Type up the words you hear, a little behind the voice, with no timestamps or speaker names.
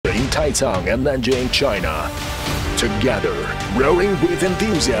Taichung and Nanjing, China. Together, roaring with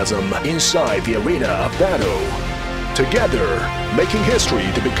enthusiasm inside the arena of battle. Together, making history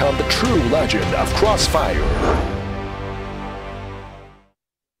to become the true legend of CROSSFIRE.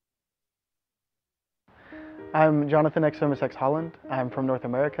 I'm Jonathan X Holland. I'm from North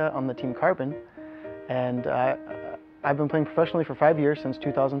America on the team Carbon, and I've been playing professionally for 5 years, since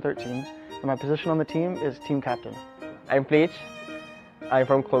 2013, and my position on the team is team captain. I'm Flitch. I'm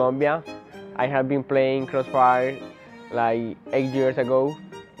from Colombia. I have been playing CROSSFIRE like 8 years ago.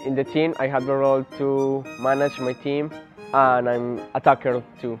 In the team, I have the role to manage my team, and I'm attacker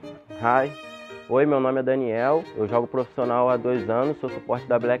too. Hi. Oi, meu nome é Daniel, eu jogo profissional há 2 anos, sou suporte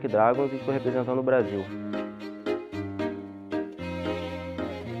da Black Dragons e estou representando o Brasil.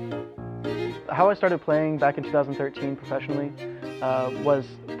 How I started playing back in 2013 professionally was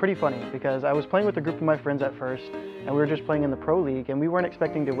pretty funny, because I was playing with a group of my friends at first, and we were just playing in the Pro League, and we weren't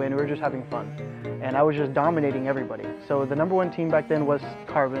expecting to win, we were just having fun. And I was just dominating everybody. So the #1 team back then was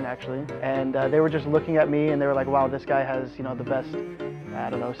Carbon, actually, and they were just looking at me and they were like, wow, this guy has, you know, the best, I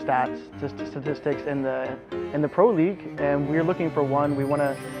don't know, statistics in the Pro League, and we're looking for one. We want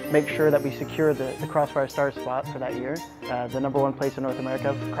to make sure that we secure the CROSSFIRE Stars spot for that year, the #1 place in North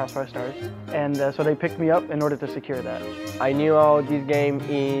America for CROSSFIRE Stars. And so they picked me up in order to secure that. I knew about this game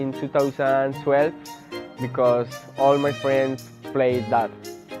in 2012 because all my friends played that.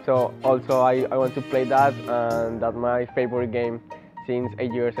 So also I want to play that, and that's my favorite game since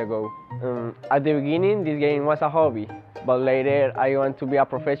 8 years ago. At the beginning, this game was a hobby, but later I want to be a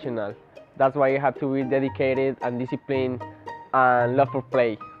professional. That's why you have to be dedicated and disciplined and love for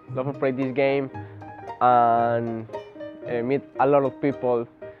play this game, and meet a lot of people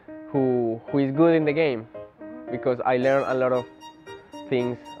who is good in the game, because I learn a lot of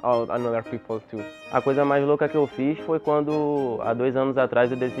things about other people too. A coisa mais louca que eu fiz foi quando, há 2 anos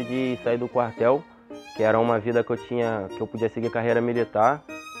atrás, eu decidi sair do quartel, que era uma vida que eu podia seguir carreira militar,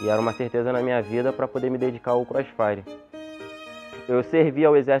 e era uma certeza na minha vida para poder me dedicar ao CROSSFIRE. Eu servi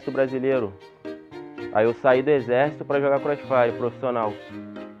ao Exército Brasileiro, aí eu saí do Exército para jogar CROSSFIRE profissional.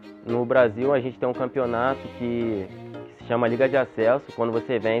 No Brasil a gente tem um campeonato que se chama Liga de Acesso. Quando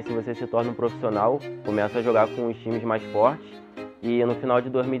você vence, você se torna um profissional, começa a jogar com os times mais fortes. E no final de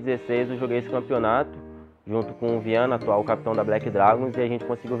 2016 eu joguei esse campeonato junto com o Viana, atual capitão da Black Dragons, e a gente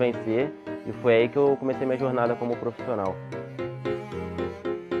conseguiu vencer, e foi aí que eu comecei minha jornada como profissional.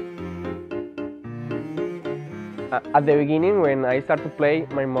 At the beginning, when I started to play,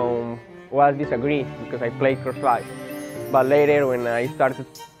 my mom was disagreed because I played CROSSFIRE. But later, when I started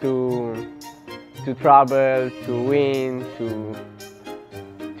to travel, to win, to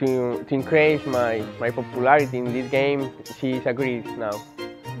increase my popularity in this game, she's agreed now.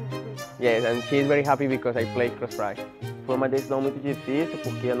 Yes, and she's very happy because I play CROSSFIRE. Foi uma decisão muito difícil,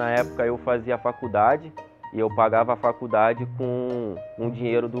 porque na época eu fazia faculdade e eu pagava a faculdade com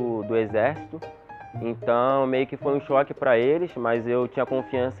dinheiro do Exército. Então meio que foi um choque para eles, mas eu tinha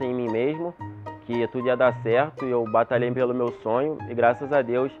confiança em mim mesmo, que tudo ia dar certo, e eu batalhei pelo meu sonho, e graças a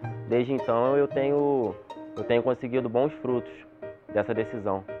Deus, desde então eu tenho conseguido bons frutos dessa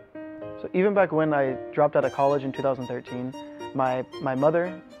decisão. So even back when I dropped out of college in 2013, my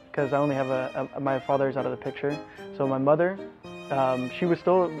mother, because I only have my father's out of the picture, so my mother, she was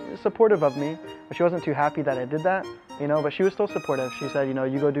still supportive of me, but she wasn't too happy that I did that, you know, but she was still supportive. She said, you know,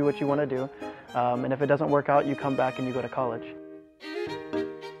 you go do what you want to do, and if it doesn't work out, you come back and you go to college.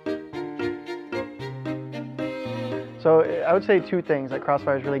 So I would say 2 things that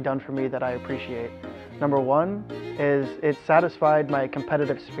CROSSFIRE has really done for me that I appreciate. #1 is it satisfied my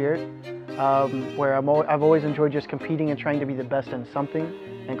competitive spirit, where I've always enjoyed just competing and trying to be the best in something,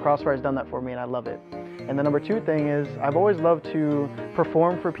 and CROSSFIRE has done that for me, and I love it. And the #2 thing is I've always loved to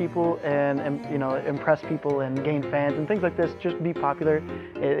perform for people and you know, impress people and gain fans and things like this, just be popular.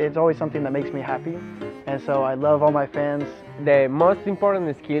 It's always something that makes me happy, and so I love all my fans. The most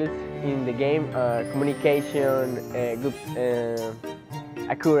important skills in the game are communication, good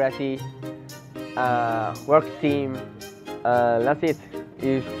accuracy, work team. That's it.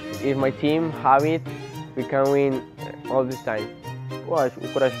 If my team have it, we can win all this time. Eu acho que o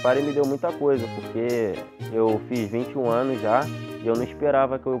CROSSFIRE me deu muita coisa, porque eu fiz 21 anos já e eu não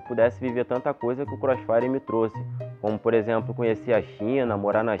esperava que eu pudesse viver tanta coisa que o CROSSFIRE me trouxe. Como, por exemplo, conhecer a China,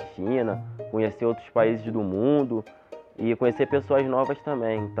 morar na China, conhecer outros países do mundo e conhecer pessoas novas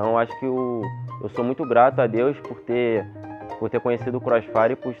também. Então, acho que eu sou muito grato a Deus por ter conhecido o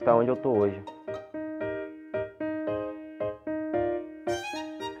CROSSFIRE e por estar onde eu estou hoje.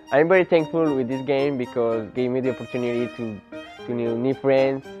 I'm very thankful with this game because it gave me the opportunity to know new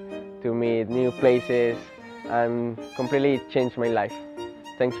friends, to meet new places, and completely changed my life.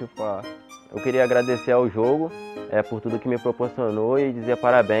 thank you for that. Eu queria agradecer ao jogo por tudo que me proporcionou e dizer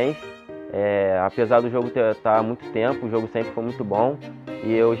parabéns. Apesar do jogo estar há muito tempo, o jogo sempre foi muito bom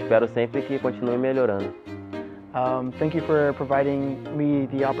e eu espero sempre que continue melhorando. Thank you for providing me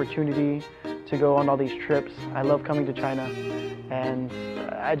the opportunity to go on all these trips. I love coming to China, and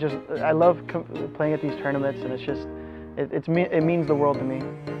I love playing at these tournaments, and it means the world to me.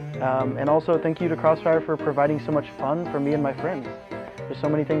 And also thank you to CROSSFIRE for providing so much fun for me and my friends. There's so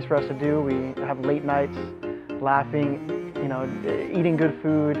many things for us to do. We have late nights, laughing, you know, eating good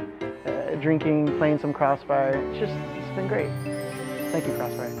food, drinking, playing some CROSSFIRE. It's been great. Thank you,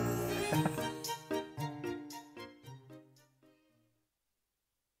 CROSSFIRE.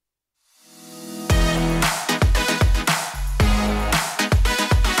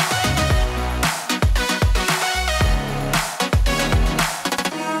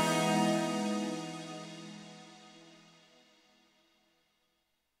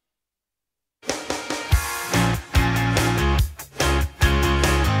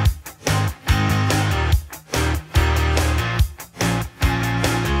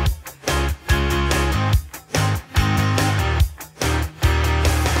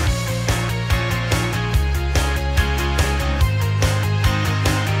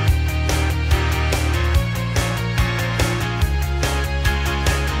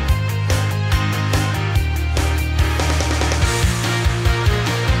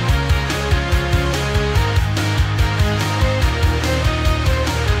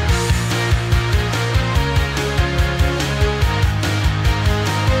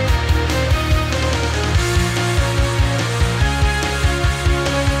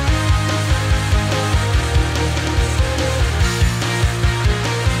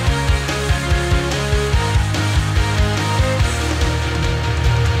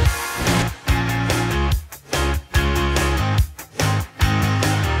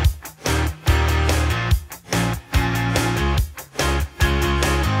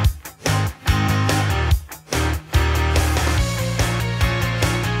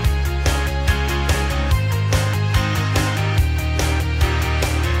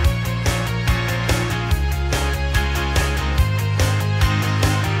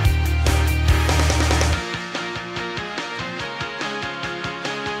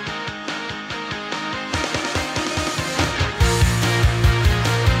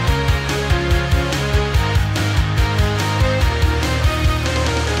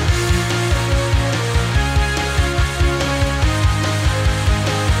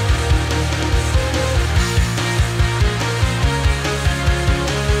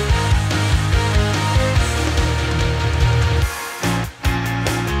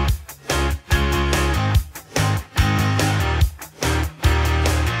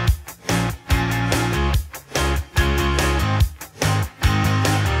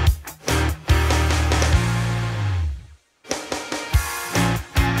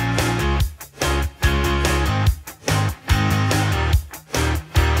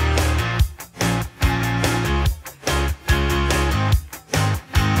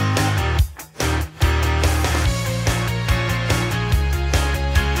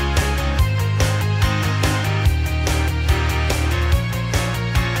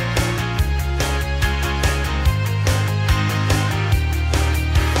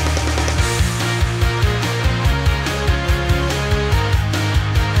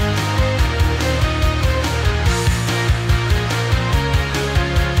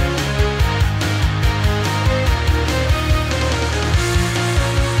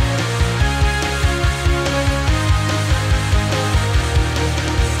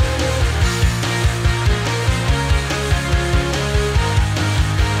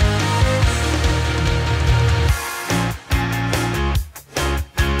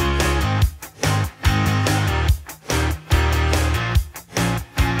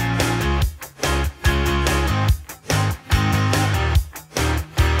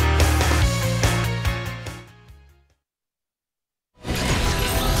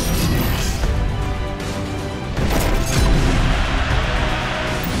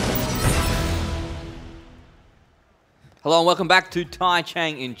 Hello and welcome back to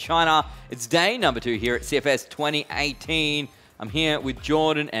Taichung in China. It's day number 2 here at CFS 2018. I'm here with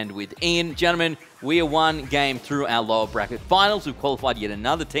Jordan and with Ian. Gentlemen, we are one game through our lower bracket finals. We've qualified yet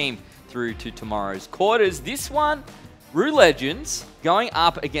another team through to tomorrow's quarters. This one, Rue Legends going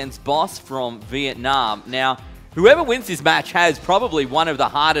up against Boss from Vietnam. Now, whoever wins this match has probably one of the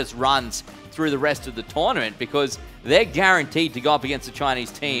hardest runs through the rest of the tournament because they're guaranteed to go up against a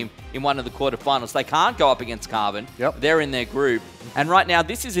Chinese team in one of the quarterfinals. They can't go up against Carbon. Yep. They're in their group. And right now,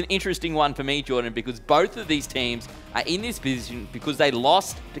 this is an interesting one for me, Jordan, because both of these teams are in this position because they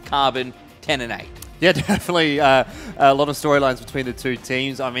lost to Carbon 10-8. Yeah, definitely a lot of storylines between the two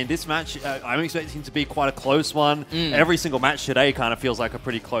teams. I mean, this match, I'm expecting to be quite a close one. Every single match today kind of feels like a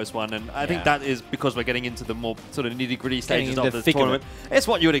pretty close one, and I think that is because we're getting into the more sort of nitty-gritty stages of the tournament. It's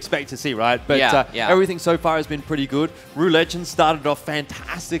what you would expect to see, right? But everything so far has been pretty good. Rue Legends started off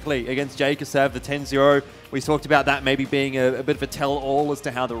fantastically against Jacob, the 10-0. We talked about that maybe being a bit of a tell-all as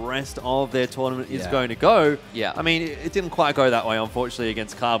to how the rest of their tournament is going to go. Yeah. I mean, it didn't quite go that way, unfortunately,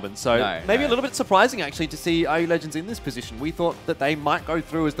 against Carbon. So maybe a little bit surprising, actually, to see RU Legends in this position. We thought that they might go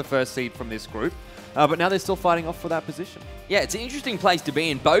through as the first seed from this group, but now they're still fighting off for that position. Yeah, it's an interesting place to be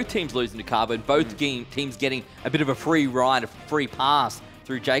in. Both teams losing to Carbon, both teams getting a bit of a free ride, a free pass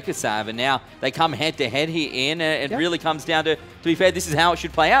through Jacob, and now they come head-to-head here, Ian. It really comes down to be fair, this is how it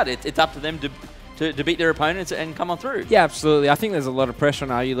should play out. It's up to them to beat their opponents and come on through. Yeah, absolutely. I think there's a lot of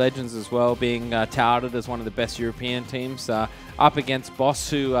pressure on RU Legends as well, being touted as one of the best European teams, up against Boss,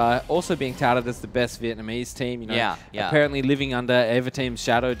 who are also being touted as the best Vietnamese team. You know, apparently living under Everteam's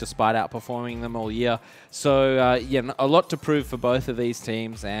shadow despite outperforming them all year. So, yeah, a lot to prove for both of these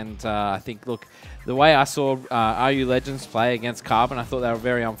teams. And I think, look, the way I saw RU Legends play against Carbon, I thought they were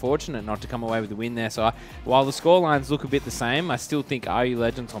very unfortunate not to come away with the win there. So while the scorelines look a bit the same, I still think RU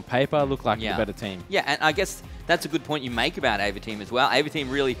Legends on paper look like the better team. Yeah, and I guess that's a good point you make about Everteam as well. Everteam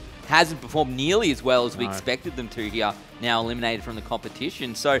really hasn't performed nearly as well as we expected them to here, now eliminated from the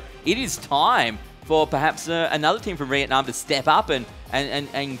competition. So it is time for perhaps another team from Vietnam to step up and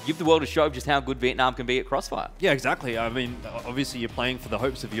give the world a show of just how good Vietnam can be at CROSSFIRE. Yeah, exactly. I mean, obviously you're playing for the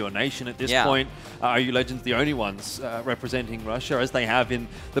hopes of your nation at this point. RU Legends the only ones representing Russia, as they have in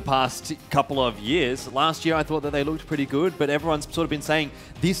the past couple of years. Last year I thought that they looked pretty good, but everyone's sort of been saying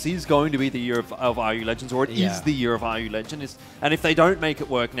this is going to be the year of RU Legends, or it is the year of RU Legends. And if they don't make it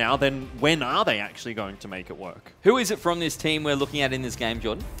work now, then when are they actually going to make it work? Who is it from this team we're looking at in this game,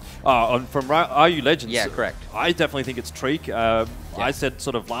 Jordan? From RU Legends? Yeah, correct. I definitely think it's Treek. I said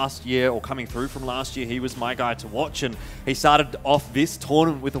sort of last year, or coming through from last year, he was my guy to watch, and he started off this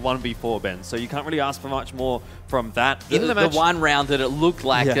tournament with a 1v4, Ben. So you can't really ask for much more from that. In the one round that it looked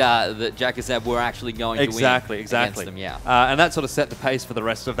like that Jacob were actually going to win against them, and that sort of set the pace for the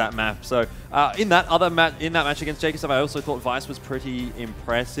rest of that map. So in that match against Jacob, I also thought Vice was pretty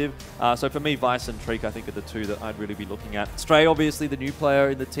impressive. So for me, Vice and Treek, I think, are the two that I'd really be looking at. Stray, obviously, the new player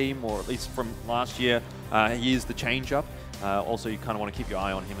in the team, or at least from last year, he is the change-up. Also, you kind of want to keep your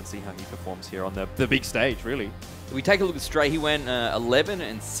eye on him and see how he performs here on the big stage, really. If we take a look at Stray, he went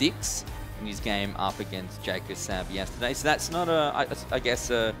 11-6 in his game up against Jacob yesterday. So that's not, I guess,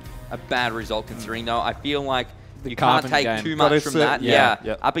 a bad result considering, though. I feel like you can't take too much from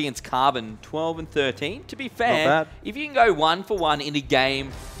that. Up against Carbon, 12-13. To be fair, if you can go 1-for-1 in a game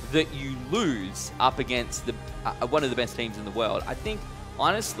that you lose up against one of the best teams in the world, I think,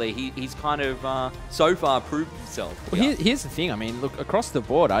 honestly, he's kind of so far proved himself. Well, here's the thing. I mean, look, across the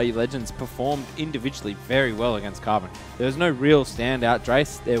board, RU Legends performed individually very well against Carbon. There was no real standout.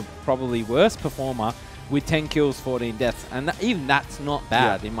 Drace, their probably worst performer, with 10 kills, 14 deaths. And even that's not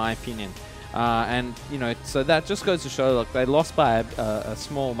bad, in my opinion. And, you know, so that just goes to show, look, they lost by a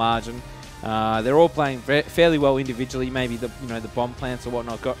small margin. They're all playing fairly well individually. Maybe the bomb plants or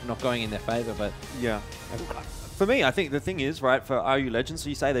whatnot not going in their favor, but For me, I think the thing is, right, for RU Legends, so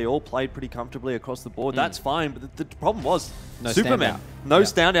you say they all played pretty comfortably across the board. That's fine, but the problem was Superman. No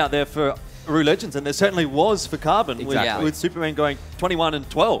standout there for RU Legends, and there certainly was for Carbon with Superman going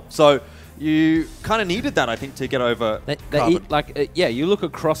 21-12. So you kind of needed that, I think, to get over Carbon. You look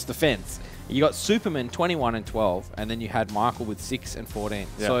across the fence. You got Superman 21-12, and then you had Michael with 6 and 14.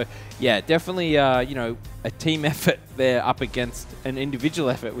 Yeah. So yeah, definitely a team effort there up against an individual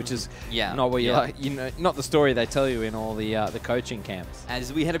effort, which is not what you like. Not the story they tell you in all the coaching camps.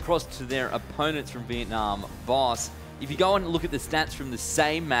 As we head across to their opponents from Vietnam, Boss. If you go and look at the stats from the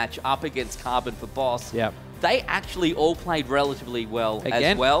same match up against Carbon for Boss, they actually all played relatively well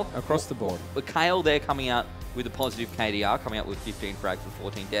as well across the board. But Kale, they're coming out with a positive KDR, coming out with 15 frags for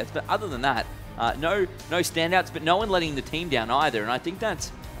 14 deaths. But other than that, no standouts, but no one letting the team down either. And I think that's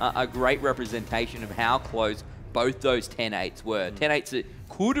a great representation of how close both those 10-8s were. 10-8s that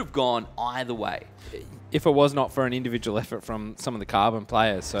could have gone either way. If it was not for an individual effort from some of the Carbon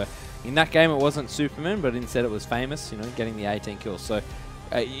players. So in that game, it wasn't Superman, but instead it was Famous, getting the 18 kills. So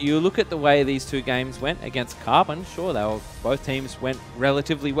you look at the way these two games went against Carbon, sure, both teams went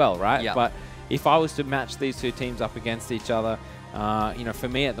relatively well, right? Yep. But if I was to match these two teams up against each other, for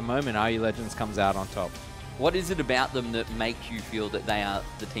me at the moment, RU Legends comes out on top. What is it about them that makes you feel that they are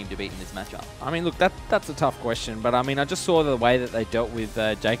the team to beat in this matchup? I mean, look, that's a tough question, but I mean, I just saw the way that they dealt with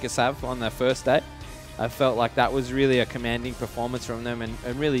Jacosav on their first day. I felt like that was really a commanding performance from them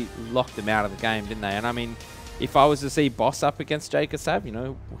and really locked them out of the game, didn't they? And I mean, if I was to see Boss up against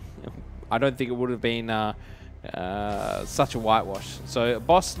Jacosav, I don't think it would have been such a whitewash. So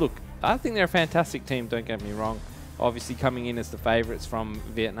Boss, look, I think they're a fantastic team, don't get me wrong. Obviously coming in as the favourites from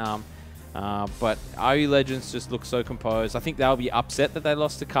Vietnam. But RU Legends just look so composed. I think they'll be upset that they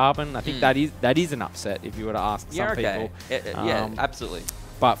lost to Carbon. I think that is an upset if you were to ask some people. Yeah, absolutely.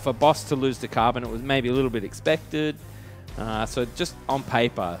 But for Boss to lose to Carbon, it was maybe a little bit expected. So just on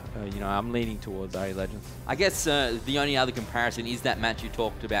paper, I'm leaning towards RU Legends. I guess the only other comparison is that match you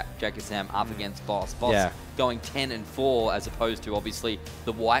talked about, Jacob Sam up against Boss. Boss going 10-4 as opposed to obviously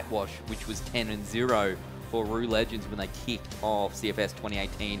the whitewash, which was 10-0 for RU Legends when they kicked off CFS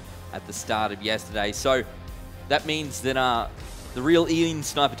 2018 at the start of yesterday. So that means that the real Ian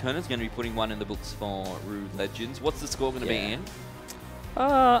Sniper Turner is going to be putting one in the books for RU Legends. What's the score going to be, Ian?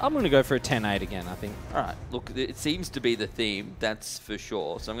 I'm going to go for a 10-8 again, I think. All right. Look, it seems to be the theme, that's for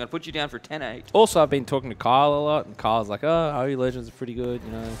sure. So I'm going to put you down for 10-8. Also, I've been talking to Kyle a lot, and Kyle's like, oh, RU Legends are pretty good,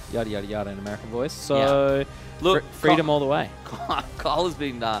 yada, yada, yada in American voice. So, look, freedom all the way. Kyle has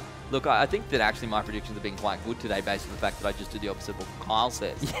been... Look, I think that actually my predictions have been quite good today based on the fact that I just did the opposite of what Kyle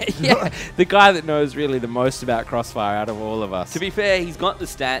says. Yeah, the guy that knows really the most about CROSSFIRE out of all of us. To be fair, he's got the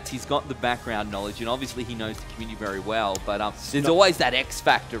stats, he's got the background knowledge, and obviously he knows the community very well. But there's always that X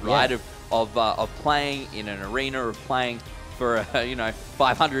factor, right, of playing in an arena, of playing for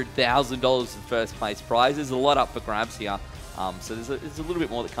 $500,000 for first place prize. There's a lot up for grabs here. So there's a little bit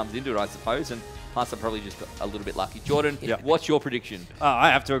more that comes into it, I suppose. And plus, I probably just got a little bit lucky. Jordan, what's your prediction? I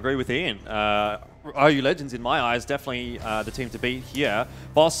have to agree with Ian. RU Legends, in my eyes, definitely the team to beat here.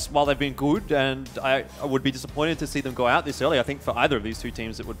 Boss, while they've been good, and I would be disappointed to see them go out this early. I think for either of these two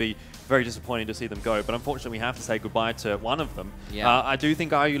teams, it would be very disappointing to see them go. But unfortunately, we have to say goodbye to one of them. I do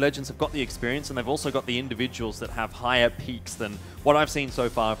think RU Legends have got the experience, and they've also got the individuals that have higher peaks than what I've seen so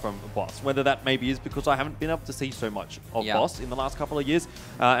far from Boss. Whether that maybe is because I haven't been able to see so much of Boss in the last couple of years,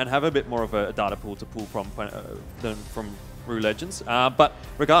 and have a bit more of a data pool to pull from than from RU Legends. But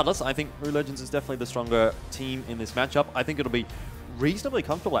regardless, I think RU Legends is definitely the stronger team in this matchup. I think it'll be reasonably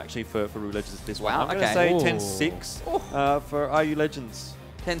comfortable actually for RU Legends this one. I'm going to say 10-6 for RU Legends.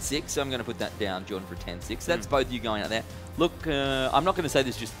 10-6, so I'm going to put that down, Jordan, for 10-6. That's both you going out there. Look, I'm not going to say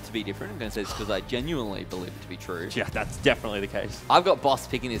this just to be different. I'm going to say this because I genuinely believe it to be true. Yeah, that's definitely the case. I've got Boss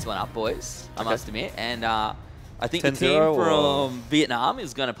picking this one up, boys, I must admit. And I think the team from Vietnam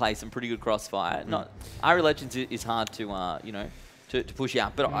is going to play some pretty good CROSSFIRE. RU Legends is hard to, to push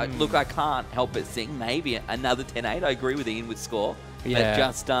out. But look, I can't help but think maybe another 10-8. I agree with Ian with score. Yeah.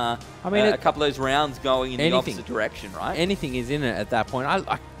 Just a couple of those rounds going in the opposite direction, right? Anything is in it at that point.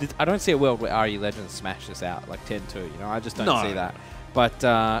 I don't see a world where RU Legends smash this out like 10-2. I just don't see that. But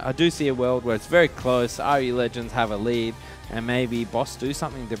I do see a world where it's very close. RU Legends have a lead, and maybe Boss do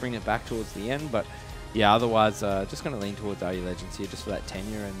something to bring it back towards the end. But yeah, otherwise, just going to lean towards RU Legends here just for that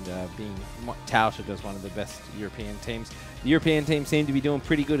tenure and being touted as one of the best European teams. The European teams seem to be doing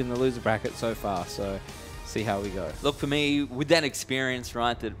pretty good in the loser bracket so far, so see how we go. Look, for me, with that experience,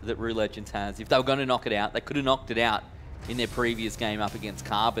 right, that RU Legends has, if they were going to knock it out, they could have knocked it out in their previous game up against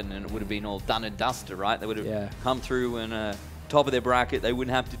Carbon, and it would have been all done and dusted, right? They would have come through and top of their bracket. They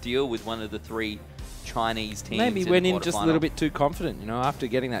wouldn't have to deal with one of the three Chinese teams. Maybe went in just a little bit too confident, after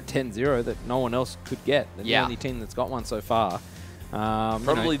getting that 10-0 that no one else could get. They're the only team that's got one so far.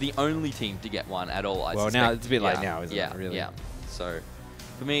 Probably the only team to get one at all, I suspect. Now it's a bit late now, isn't it? Really? Yeah. So,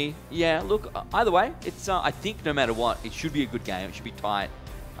 for me, look, either way, it's I think no matter what, it should be a good game. It should be tight.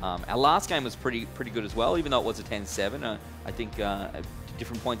 Our last game was pretty good as well, even though it was a 10-7. I think at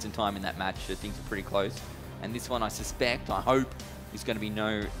different points in time in that match, things were pretty close. And this one, I suspect, I hope, is going to be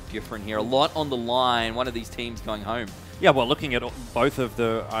no different here. A lot on the line, one of these teams going home. Yeah, well, looking at both of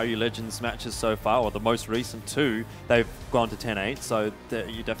the RU Legends matches so far, or the most recent two, they've gone to 10-8, so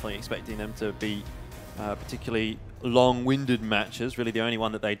you're definitely expecting them to be particularly long-winded matches. Really, the only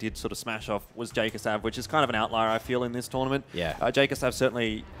one that they did sort of smash off was Jacosav, which is kind of an outlier, I feel, in this tournament. Yeah. Jacosav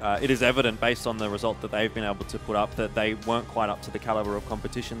certainly, it is evident based on the result that they've been able to put up that they weren't quite up to the caliber of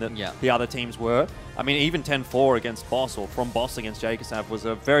competition that the other teams were. I mean, even 10-4 against Boss, or from Boss against Jacosav, was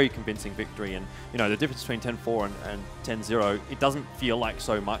a very convincing victory. And, the difference between 10-4 and 10-0, it doesn't feel like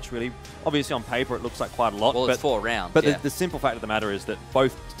so much, really. Obviously, on paper, it looks like quite a lot. Well, it's 4 rounds. But the simple fact of the matter is that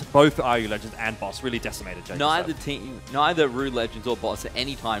both RU Legends and Boss really decimated Jacosav. Neither team neither Rue Legends or Boss at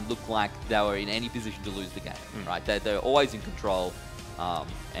any time looked like they were in any position to lose the game, right? They're always in control,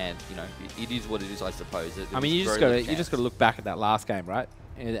 and you know it is what it is, I suppose. I mean, you just got to look back at that last game, right,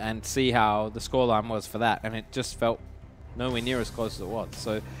 and see how the scoreline was for that, and it just felt nowhere near as close as it was.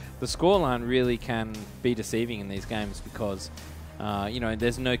 So the scoreline really can be deceiving in these games because you know,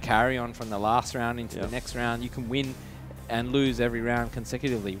 there's no carry on from the last round into the next round. You can win and lose every round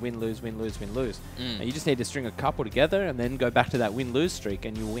consecutively. Win, lose, win, lose, win, lose. And you just need to string a couple together and then go back to that win-lose streak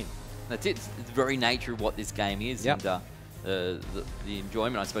and you'll win. That's it. It's the very nature of what this game is. Yep. And the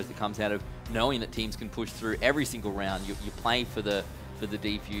enjoyment, I suppose, that comes out of knowing that teams can push through every single round. You play for the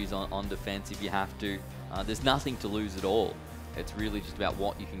defuse on defense if you have to. There's nothing to lose at all. It's really just about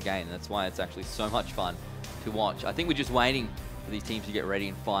what you can gain. And that's why it's actually so much fun to watch. I think we're just waiting for these teams to get ready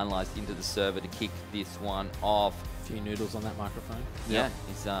and finalized into the server to kick this one off. A few noodles on that microphone. Yeah,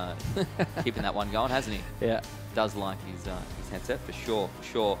 he's keeping that one going, hasn't he? Yeah. Does like his headset, for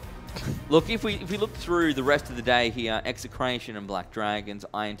sure. Look, if we look through the rest of the day here, Execration and Black Dragons,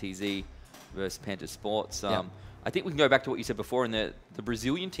 INTZ versus Penta Sports. I think we can go back to what you said before, and the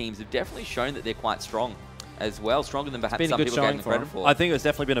Brazilian teams have definitely shown that they're quite strong as well, stronger than perhaps some people gave them credit for. I think it's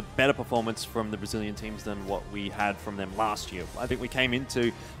definitely been a better performance from the Brazilian teams than what we had from them last year. I think we came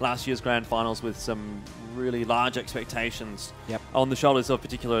into last year's grand finals with some really large expectations on the shoulders of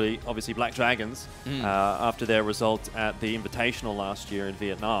particularly, obviously, Black Dragons after their result at the Invitational last year in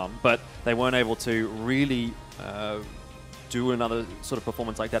Vietnam, but they weren't able to really do another sort of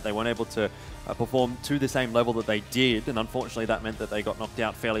performance like that. They weren't able to perform to the same level that they did, and unfortunately that meant that they got knocked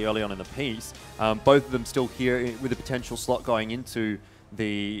out fairly early on in the piece. Both of them still here with a potential slot going into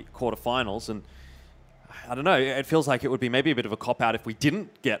the quarterfinals, and I don't know, it feels like it would be maybe a bit of a cop-out if we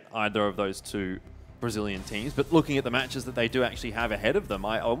didn't get either of those two Brazilian teams, but looking at the matches that they do actually have ahead of them,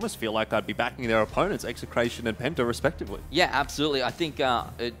 I almost feel like I'd be backing their opponents, Execration and Penta, respectively. Yeah, absolutely. I think,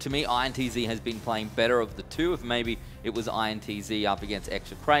 to me, INTZ has been playing better of the two. If maybe it was INTZ up against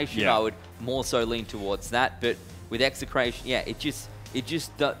Execration, I would more so lean towards that. But with Execration,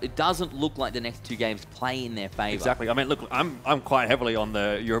 it doesn't look like the next two games play in their favour. Exactly. I mean, look, I'm quite heavily on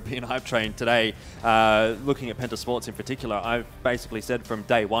the European hype train today. Looking at Penta Sports in particular, I've basically said from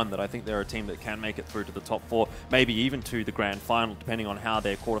day one that I think they're a team that can make it through to the top four, maybe even to the grand final, depending on how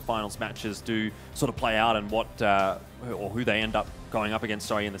their quarterfinals matches do sort of play out and what or who they end up going up against,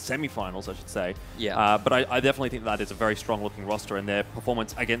 in the semi-finals, I should say. Yeah. But I definitely think that is a very strong-looking roster, and their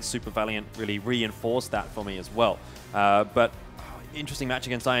performance against Super Valiant really reinforced that for me as well. But interesting match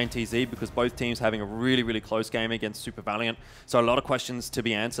against INTZ because both teams having a really, really close game against Super Valiant. So a lot of questions to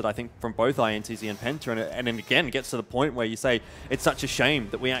be answered, I think, from both INTZ and Penta. And then again, it gets to the point where you say, it's such a shame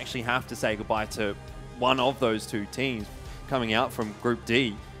that we actually have to say goodbye to one of those two teams coming out from Group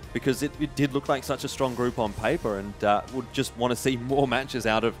D, because it did look like such a strong group on paper, and would just want to see more matches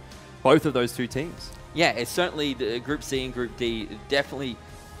out of both of those two teams. Yeah, it's certainly the Group C and Group D, definitely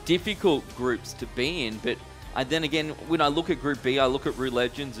difficult groups to be in, but then again, when I look at Group B, I look at Rue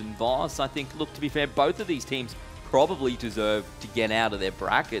Legends and Voss. I think, look, to be fair, both of these teams probably deserve to get out of their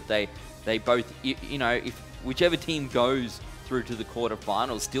bracket. They both, you know, if whichever team goes through to the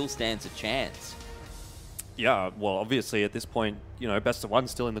quarterfinals still stands a chance. Yeah, well, obviously at this point, you know, best of one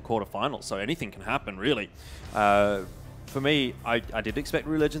still in the quarterfinals, so anything can happen, really. For me, I did expect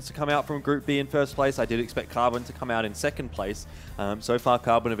Rue Legends to come out from Group B in first place. I did expect Carbon to come out in second place. So far,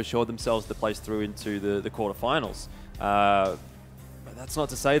 Carbon have assured themselves the place through into the quarterfinals. But that's not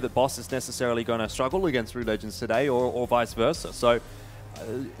to say that Boss is necessarily going to struggle against Rue Legends today, or vice versa. So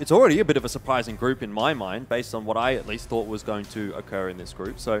it's already a bit of a surprising group in my mind, based on what I at least thought was going to occur in this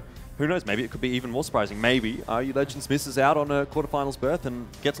group. So who knows, maybe it could be even more surprising. Maybe RU Legends misses out on a quarterfinals berth and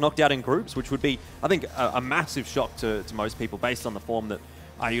gets knocked out in groups, which would be, I think, a massive shock to most people based on the form that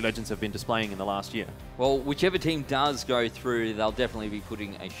RU Legends have been displaying in the last year. Well, whichever team does go through, they'll definitely be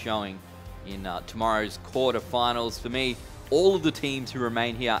putting a showing in tomorrow's quarterfinals. For me, all of the teams who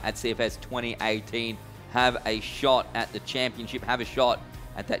remain here at CFS 2018 have a shot at the championship, have a shot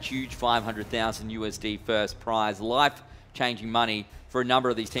at that huge 500,000 USD first prize. Life-changing money for a number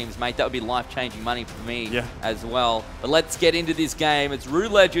of these teams, mate. That would be life-changing money for me as well. But let's get into this game. It's Rue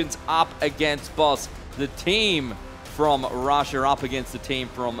Legends up against Boss, the team from Russia up against the team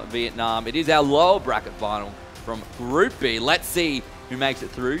from Vietnam. It is our lower bracket final from Group B. Let's see who makes it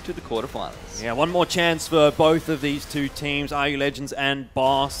through to the quarterfinals. Yeah, one more chance for both of these two teams, RU Legends and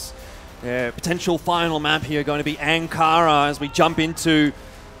Boss. Potential final map here going to be Ankara as we jump into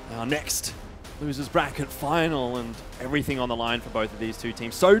our next losers bracket final, and everything on the line for both of these two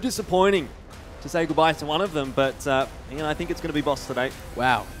teams. So disappointing to say goodbye to one of them, but I think it's going to be Boss today.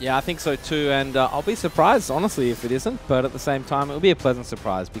 Wow. Yeah, I think so too, and I'll be surprised, honestly, if it isn't, but at the same time, it'll be a pleasant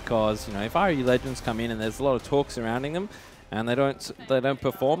surprise because, if RU Legends come in and there's a lot of talk surrounding them and they don't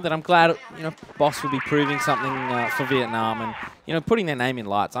perform, then I'm glad, Boss will be proving something for Vietnam and, putting their name in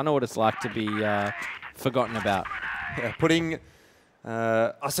lights. I know what it's like to be forgotten about. Yeah, putting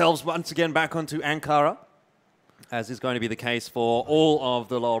ourselves once again back onto Ankara, as is going to be the case for all of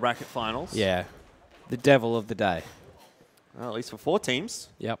the lower bracket finals. Yeah, the devil of the day. Well, at least for 4 teams.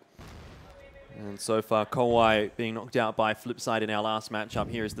 Yep. And so far, Kowai being knocked out by Flipside in our last matchup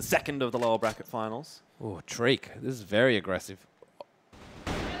here is the second of the lower bracket finals. Oh, Treek. This is very aggressive.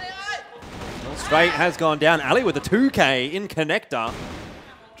 Well, Straight has gone down. Ali with a 2K in connector.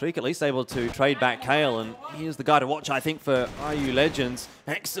 Treek at least able to trade back Kale, and here's the guy to watch, I think, for RU Legends.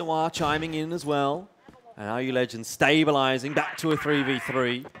 Exawar chiming in as well. And RU Legends stabilizing back to a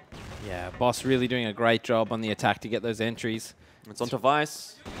 3v3. Yeah, Boss really doing a great job on the attack to get those entries. It's onto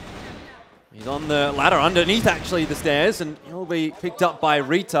Vice. He's on the ladder underneath, actually, the stairs, and he'll be picked up by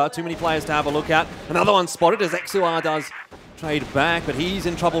Rita. Too many players to have a look at. Another one spotted as Exawar does trade back, but he's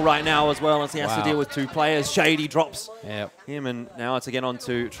in trouble right now as well as he has to deal with 2 players. Shady drops him, and now it's again on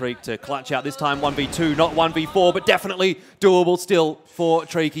to Treek to clutch out. This time 1v2, not 1v4, but definitely doable still for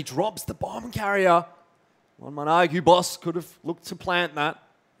Treek. He drops the bomb carrier. One might argue Boss could have looked to plant that.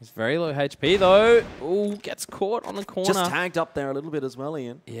 He's very low HP, though. Ooh, gets caught on the corner. Just tagged up there a little bit as well,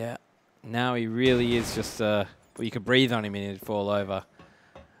 Ian. Yeah. Now he really is just, well, you could breathe on him and he'd fall over.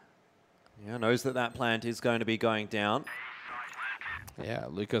 Yeah, knows that that plant is going to be going down. Yeah,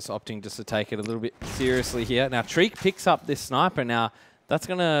 Lucas opting just to take it a little bit seriously here. Now, Treek picks up this sniper. Now, that's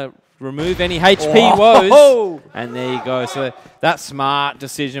going to remove any HP woes. And there you go. So that's smart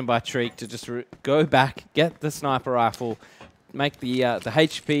decision by Treek to just go back, get the sniper rifle, make the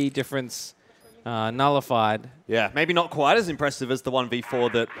HP difference nullified. Yeah, maybe not quite as impressive as the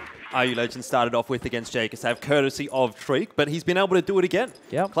 1v4 that RU Legends started off with against Jacob, courtesy of Treek, but he's been able to do it again.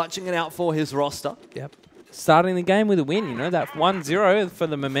 Yep. Clutching it out for his roster. Yep. Starting the game with a win, that 1-0 for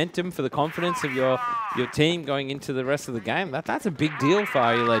the momentum, for the confidence of your team going into the rest of the game. That's a big deal for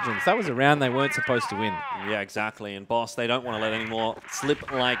RU Legends. That was a round they weren't supposed to win. Yeah, exactly. And Boss, they don't want to let any more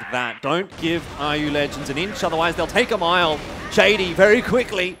slip like that. Don't give RU Legends an inch, otherwise they'll take a mile. Shady very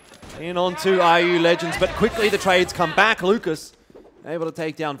quickly in onto RU Legends, but quickly the trades come back. Lucas able to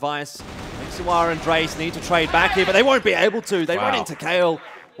take down Vice. Exawar and Drace need to trade back here, but they won't be able to. They run into Kale.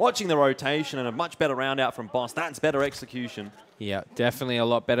 Watching the rotation and a much better round out from Boss. That's better execution. Yeah, definitely a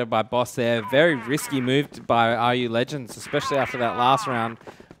lot better by Boss there. Very risky move by RU Legends, especially after that last round.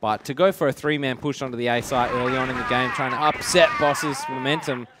 But to go for a 3-man push onto the A site early on in the game, trying to upset Boss's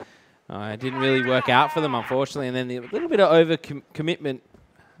momentum, it didn't really work out for them, unfortunately. And then a little bit of over-commitment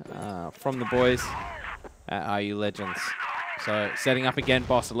from the boys at RU Legends. So setting up again,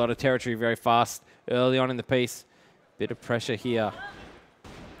 Boss, a lot of territory very fast early on in the piece. Bit of pressure here.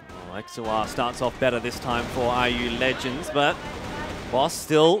 Exawar starts off better this time for RU Legends, but Boss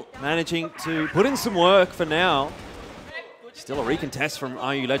still managing to put in some work for now. Still a recontest from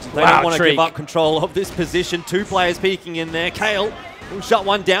RU Legends. They don't want to give up control of this position. 2 players peeking in there. Kale will shut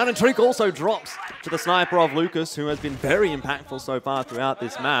one down, and Treek also drops to the sniper of Lucas, who has been very impactful so far throughout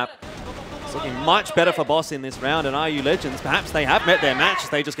this map. It's looking much better for Boss in this round, and RU Legends, perhaps they have met their match.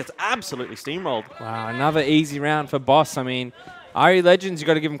 They just get absolutely steamrolled. Wow, another easy round for Boss. I mean, RU Legends, you've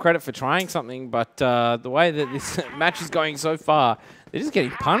got to give them credit for trying something, but the way that this match is going so far, they're just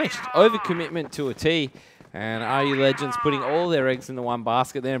getting punished. Overcommitment to a T, and RU Legends putting all their eggs in the one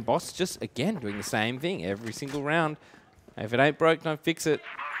basket there, and Boss just, again, doing the same thing every single round. If it ain't broke, don't fix it.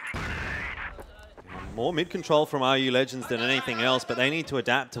 More mid-control from RU Legends than anything else, but they need to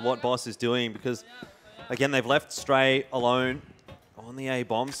adapt to what Boss is doing because, again, they've left Stray alone on the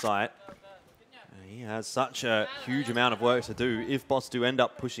A-bomb site. He has such a huge amount of work to do if Boss do end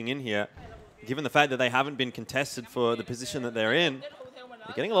up pushing in here. Given the fact that they haven't been contested for the position that they're in,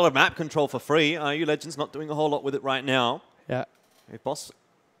 they're getting a lot of map control for free. RU Legends not doing a whole lot with it right now. Yeah. If Boss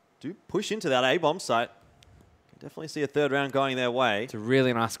do push into that A-bomb site, can definitely see a 3rd round going their way. It's a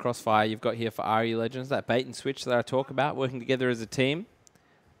really nice crossfire you've got here for RU Legends. That bait and switch that I talk about, working together as a team.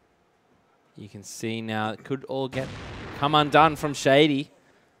 You can see now it could all come undone from Shady.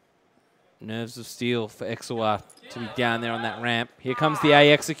 Nerves of steel for Exawar to be down there on that ramp. Here comes the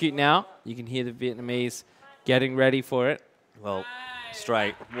A execute now. You can hear the Vietnamese getting ready for it. Well,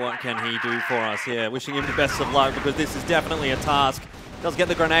 Straight, what can he do for us here? Wishing him the best of luck because this is definitely a task. Does get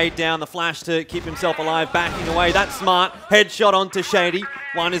the grenade down, the flash to keep himself alive, backing away. That's smart. Headshot onto Shady.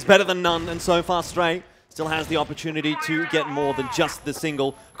 One is better than none, and so far Straight still has the opportunity to get more than just the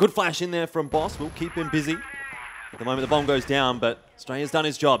single. Good flash in there from Boss. Will keep him busy. At the moment, the bomb goes down, but Stray has done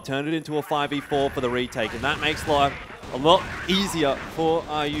his job. Turned it into a 5v4 for the retake, and that makes life a lot easier for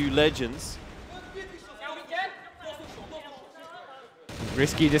RU Legends.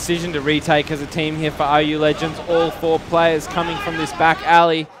 Risky decision to retake as a team here for RU Legends. All 4 players coming from this back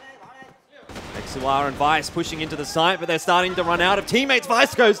alley. XUR and Vice pushing into the site, but they're starting to run out of teammates.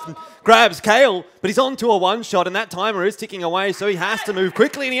 Vice goes and grabs Kale, but he's on to a one-shot, and that timer is ticking away, so he has to move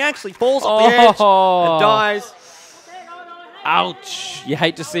quickly, and he actually falls off the edge and dies. Ouch. You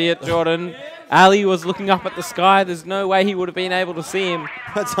hate to see it, Jordan. Ali was looking up at the sky. There's no way he would have been able to see him.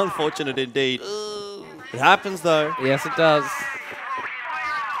 That's unfortunate indeed. It happens, though. Yes, it does.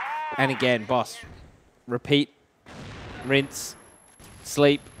 And again, Boss. Repeat. Rinse.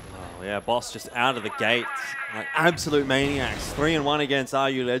 Sleep. Oh, yeah, Boss just out of the gates. Like absolute maniacs. 3-1 against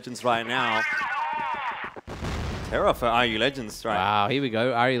RU Legends right now. Terror for RU Legends, right? Wow, here we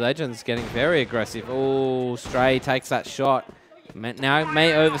go. RU Legends getting very aggressive. Oh, Stray takes that shot. Now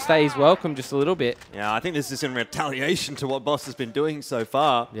may overstay his welcome just a little bit. Yeah, I think this is in retaliation to what Boss has been doing so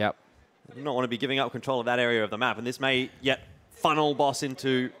far. Yep. They do not want to be giving up control of that area of the map, and this may yet funnel Boss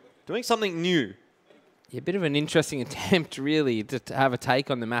into doing something new. Yeah, a bit of an interesting attempt, really, to have a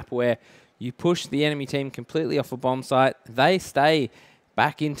take on the map where you push the enemy team completely off a bomb site. They stay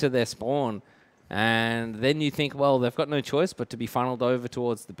back into their spawn. And then you think, well, they've got no choice but to be funneled over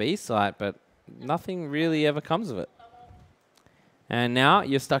towards the B site, but nothing really ever comes of it. And now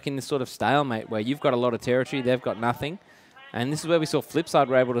you're stuck in this sort of stalemate where you've got a lot of territory, they've got nothing. And this is where we saw Flipside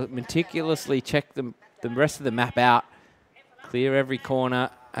were able to meticulously check the rest of the map out, clear every corner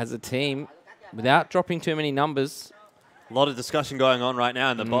as a team without dropping too many numbers. A lot of discussion going on right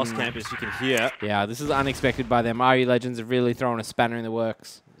now in the Boss camp, as you can hear. Yeah, this is unexpected by them. RU Legends have really thrown a spanner in the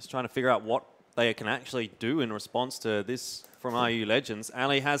works. Just trying to figure out what they can actually do in response to this from RU Legends.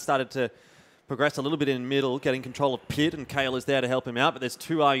 Ali has started to progress a little bit in middle, getting control of Pit, and Kale is there to help him out, but there's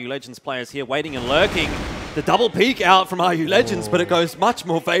 2 RU Legends players here waiting and lurking. The double peek out from RU Legends, but it goes much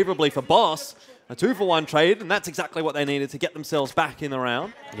more favorably for Boss. A 2-for-1 trade, and that's exactly what they needed to get themselves back in the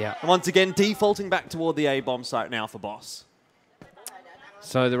round. Yeah. And once again, defaulting back toward the A-bomb site now for Boss.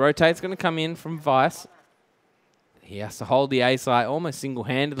 So the rotate's going to come in from Vice. He has to hold the A site almost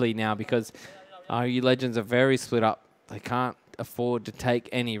single-handedly now because RU Legends are very split up. They can't afford to take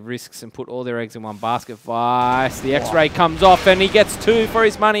any risks and put all their eggs in one basket. Vice, the X-ray comes off and he gets 2 for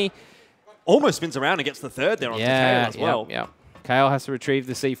his money. Almost spins around and gets the 3rd there on Kale as well. Yeah. Kale has to retrieve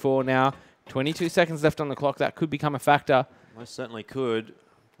the C4 now. 22 seconds left on the clock. That could become a factor. Most certainly could.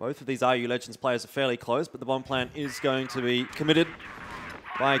 Both of these RU Legends players are fairly close, but the bomb plan is going to be committed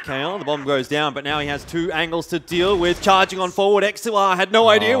by Kale. The bomb goes down, but now he has 2 angles to deal with. Charging on forward, XUR had no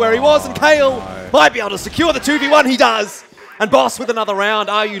idea where he was, and Kale might be able to secure the 2v1. He does. And Boss with another round.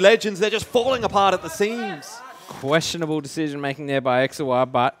 RU Legends, they're just falling apart at the seams. Questionable decision-making there by XUR,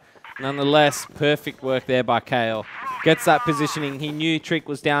 but nonetheless, perfect work there by Kale. Gets that positioning. He knew Trick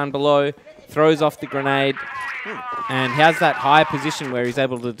was down below. Throws off the grenade. And he has that high position where he's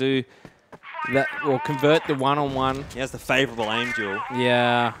able to do that, or convert the one-on-one. He has the favorable aim duel.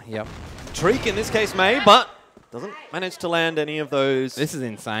 Yeah, yep. Trick in this case may, but doesn't manage to land any of those. This is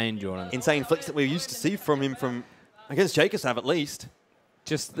insane, Jordan. Insane flicks that we used to see from him from against Jacosav at least.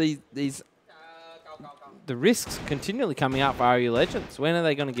 Just the risks continually coming out for RU Legends. When are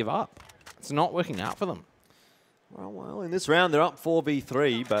they going to give up? It's not working out for them. Well, in this round they're up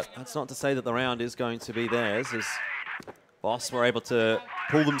 4v3, but that's not to say that the round is going to be theirs, as Boss were able to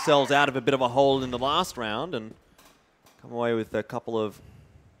pull themselves out of a bit of a hole in the last round and come away with a couple of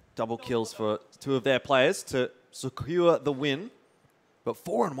double kills for 2 of their players to secure the win. But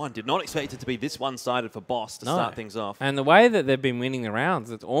 4-1, did not expect it to be this one-sided for Boss to start things off. And the way that they've been winning the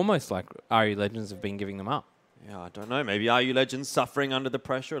rounds, it's almost like RU Legends have been giving them up. Yeah, I don't know. Maybe RU Legends suffering under the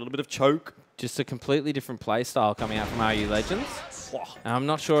pressure, a little bit of choke. Just a completely different play style coming out from RU Legends. And I'm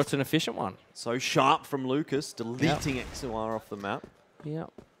not sure it's an efficient one. So sharp from Lucas, deleting XUR off the map.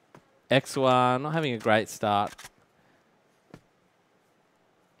 Yep. XUR not having a great start.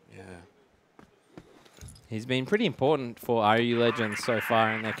 Yeah. He's been pretty important for RU Legends so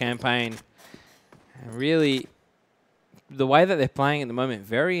far in their campaign. And really, the way that they're playing at the moment,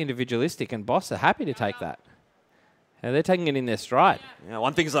 very individualistic, and Boss are happy to take that. And they're taking it in their stride. Yeah,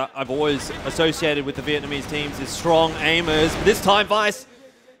 one thing I've always associated with the Vietnamese teams is strong aimers. But this time, Vice,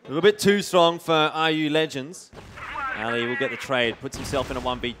 a little bit too strong for RU Legends. Ali will get the trade, puts himself in a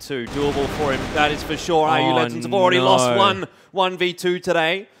 1v2. Doable for him, that is for sure. RU Legends have already lost one 1v2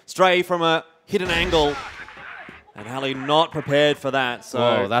 today. Stray from a hidden angle. And Ali not prepared for that. So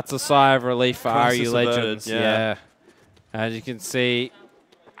whoa, that's a sigh of relief for RU averted, Legends. Yeah. As you can see,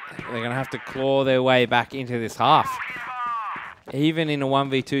 they're going to have to claw their way back into this half. Even in a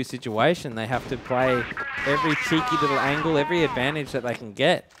 1v2 situation, they have to play every cheeky little angle, every advantage that they can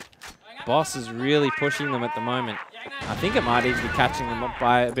get. Boss is really pushing them at the moment. I think it might even be catching them up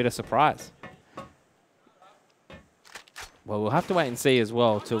by a bit of surprise. Well, we'll have to wait and see as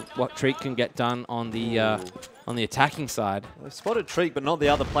well to what Treat can get done on the attacking side. They've spotted Treat, but not the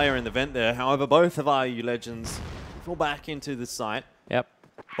other player in the vent there. However, both of RU Legends fall back into the site. Yep.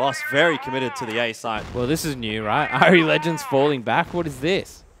 Boss very committed to the A site. Well, this is new, right? RU Legends falling back. What is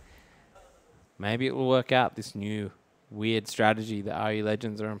this? Maybe it will work out, this new weird strategy that RU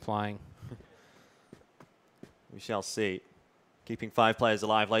Legends are implying. We shall see. Keeping 5 players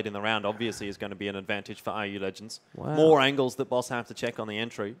alive late in the round obviously is going to be an advantage for RU Legends. Wow. More angles that Boss have to check on the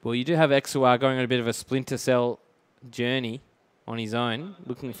entry. Well, you do have Exuar going on a bit of a Splinter Cell journey on his own,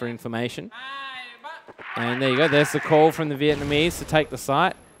 looking for information. And there you go. There's the call from the Vietnamese to take the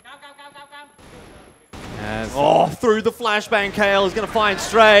site. Through the flashbang, Kale is going to find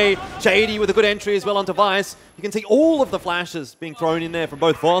Stray. Shady with a good entry as well onto Vice. You can see all of the flashes being thrown in there from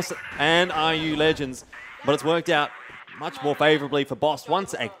both Boss and RU Legends. But it's worked out much more favorably for Boss.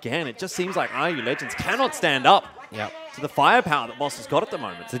 Once again, it just seems like RU Legends cannot stand up to the firepower that Boss has got at the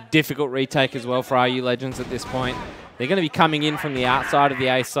moment. It's a difficult retake as well for RU Legends at this point. They're going to be coming in from the outside of the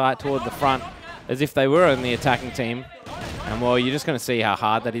A site toward the front as if they were on the attacking team. And, well, you're just going to see how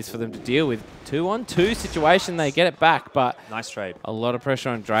hard that is for them to deal with. 2-on-2 situation, they get it back, but nice trade. A lot of pressure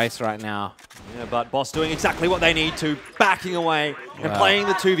on Drace right now. Yeah, but Boss doing exactly what they need to, backing away and playing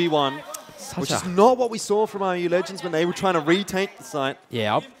the 2v1, which is not what we saw from RU Legends when they were trying to retake the site.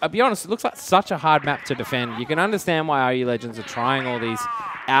 Yeah, I'll be honest, it looks like such a hard map to defend. You can understand why RU Legends are trying all these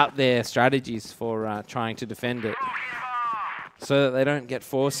out there strategies for trying to defend it, so that they don't get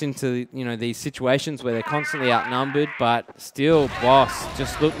forced into, you know, these situations where they're constantly outnumbered. But still, Boss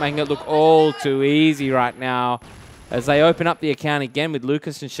just making it look all too easy right now as they open up the account again with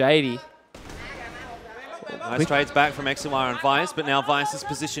Lucas and Shady. Nice trades back from Exawar and Vice, but now Vice's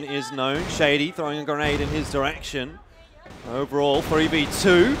position is known. Shady throwing a grenade in his direction. Overall,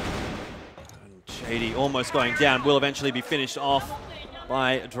 3v2. And Shady almost going down, will eventually be finished off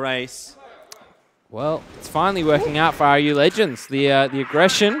by Drace. Well, it's finally working out for RU Legends. The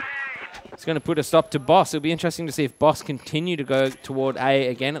aggression is going to put a stop to Boss. It'll be interesting to see if Boss continue to go toward A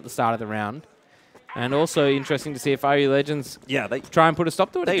again at the start of the round. And also interesting to see if RU Legends they try and put a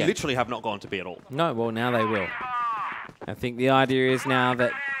stop to it again. They literally have not gone to B at all. No, well, now they will. I think the idea is now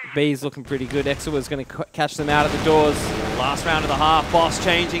that B's looking pretty good. Exeter's going to catch them out at the doors. Last round of the half, Boss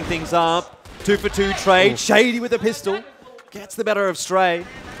changing things up. 2-for-2 trade. Ooh. Shady with a pistol. Gets the better of Stray.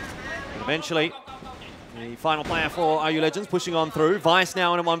 And eventually, the final player for RU Legends pushing on through. Vice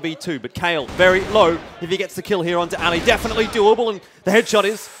now in a 1v2, but Kale very low. If he gets the kill here onto Ali, definitely doable, and the headshot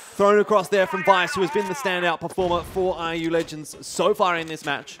is thrown across there from Vice, who has been the standout performer for RU Legends so far in this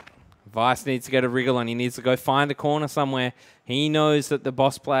match. Vice needs to get a wriggle on. He needs to go find a corner somewhere. He knows that the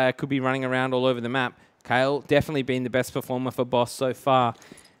Boss player could be running around all over the map. Kale definitely been the best performer for Boss so far.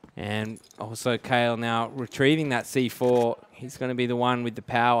 And also Kale now retrieving that C4. He's going to be the one with the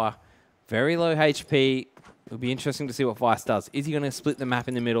power. Very low HP. It'll be interesting to see what Vice does. Is he going to split the map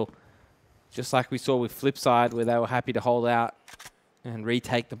in the middle? Just like we saw with Flipside, where they were happy to hold out and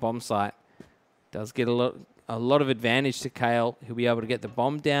retake the bomb site. Does get a lot of advantage to Kale. He'll be able to get the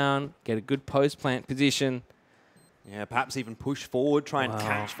bomb down, get a good post-plant position. Yeah, perhaps even push forward, try and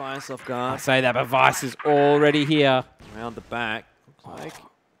catch Vice off guard. I say that, but Vice is already here. Around the back. Looks like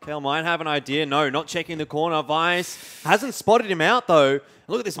Kale might have an idea. No, not checking the corner. Vice hasn't spotted him out, though.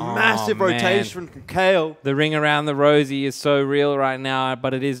 Look at this massive rotation from Kale. The ring around the Rosie is so real right now,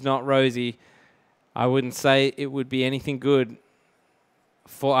 but it is not Rosie. I wouldn't say it would be anything good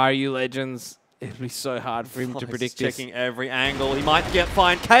for RU Legends. It would be so hard for him to predict this. Checking every angle. He might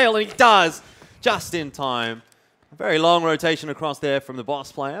find Kale, and he does, just in time. A very long rotation across there from the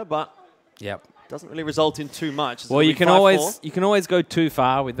Boss player, but doesn't really result in too much. Well, you can always go too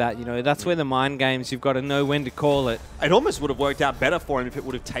far with that. You know, that's where the mind games. You've got to know when to call it. It almost would have worked out better for him if it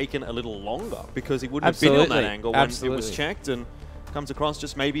would have taken a little longer, because he wouldn't have been on that angle when it was checked and comes across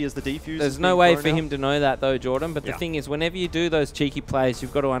just maybe as the defuse. There's no way for him to know that though, Jordan. But the thing is, whenever you do those cheeky plays,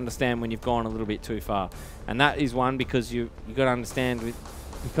 you've got to understand when you've gone a little bit too far, and that is one because you got to understand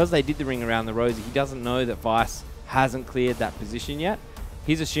because they did the ring around the Rosie. He doesn't know that Vice hasn't cleared that position yet.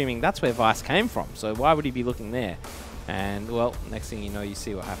 He's assuming that's where Vice came from, so why would he be looking there? And, well, next thing you know, you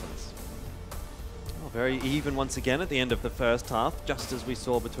see what happens. Oh, very even once again at the end of the first half, just as we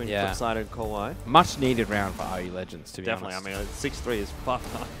saw between Flipside and Kauai. Much needed round for RU Legends, to be honest. Definitely. I mean, 6-3 is far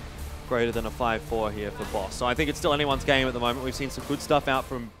greater than a 5-4 here for Boss. So I think it's still anyone's game at the moment. We've seen some good stuff out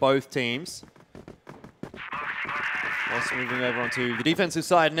from both teams. Boss moving over onto the defensive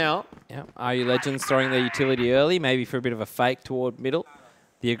side now. Yeah, RU Legends throwing their utility early, maybe for a bit of a fake toward middle.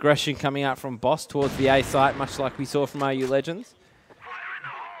 The aggression coming out from Boss towards the A site, much like we saw from RU Legends.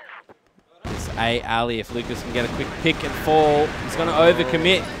 This A alley, if Lucas can get a quick pick and fall, he's going to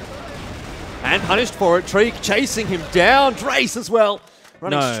overcommit. And punished for it. Treek chasing him down. Drace as well.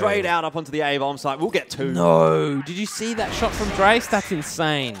 Running straight out up onto the A bomb site. We'll get 2. No. Did you see that shot from Drace? That's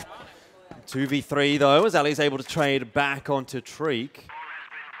insane. 2v3 though, as Ali's able to trade back onto Treek.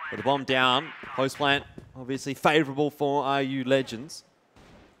 With the bomb down. Post plant, obviously favourable for RU Legends.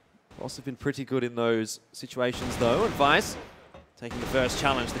 Also been pretty good in those situations though. And Vice taking the first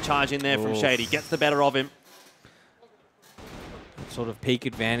challenge. The charge in there from Shady. Gets the better of him. Sort of peak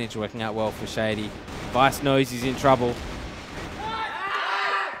advantage working out well for Shady. Vice knows he's in trouble.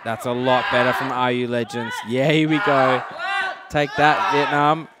 That's a lot better from RU Legends. Yeah, here we go. Take that,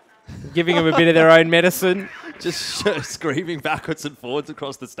 Vietnam. Giving them a bit of their own medicine. Just screaming backwards and forwards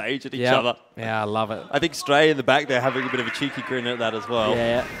across the stage at each other. Yeah, I love it. I think Stray in the back there having a bit of a cheeky grin at that as well.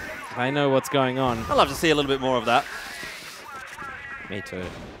 Yeah, they know what's going on. I'd love to see a little bit more of that. Me too.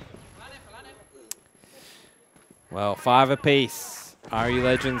 Well, 5 apiece. RU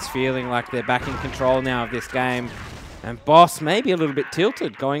Legends feeling like they're back in control now of this game. And Boss maybe a little bit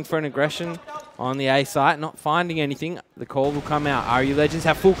tilted, going for an aggression on the A site, not finding anything. The call will come out. RU Legends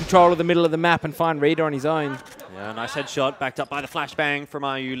have full control of the middle of the map and find Reader on his own. Yeah, nice headshot, backed up by the flashbang from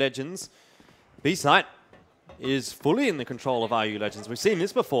RU Legends. B site is fully in the control of RU Legends. We've seen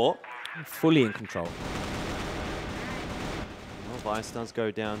this before. Fully in control. Well, Vice does go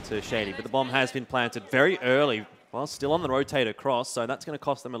down to Shady, but the bomb has been planted very early. Well, still on the rotator cross, so that's going to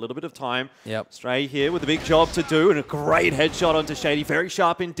cost them a little bit of time. Yep. Stray here with a big job to do, and a great headshot onto Shady. Very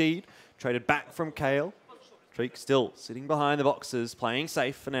sharp indeed. Traded back from Kale. Treek still sitting behind the boxes, playing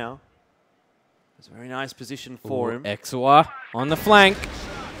safe for now. It's a very nice position for him. Exua on the flank.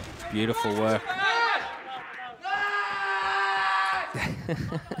 Beautiful work.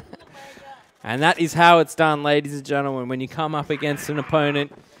 And that is how it's done, ladies and gentlemen, when you come up against an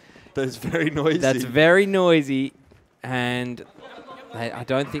opponent that's very noisy. That's very noisy, and I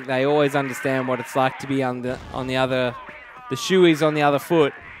don't think they always understand what it's like to be the shoe is on the other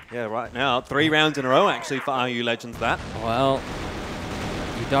foot. Yeah, right now, 3 rounds in a row actually for RU Legends that. Well,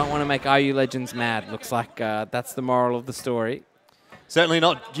 you don't want to make RU Legends mad. Looks like that's the moral of the story. Certainly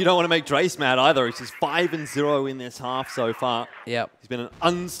not. You don't want to make Drace mad either. He's just 5-0 in this half so far. Yep. He's been an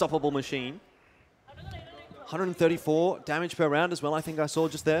unstoppable machine. 134 damage per round as well, I think I saw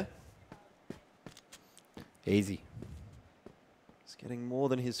just there. Easy. He's getting more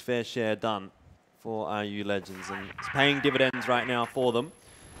than his fair share done for RU Legends, and it's paying dividends right now for them.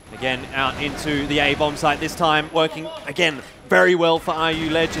 Again, out into the A-bomb site this time, working, again, very well for RU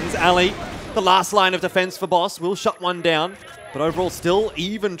Legends. Ali, the last line of defense for Boss, will shut one down, but overall still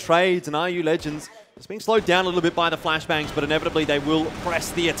even trades, and RU Legends is being slowed down a little bit by the flashbangs, but inevitably they will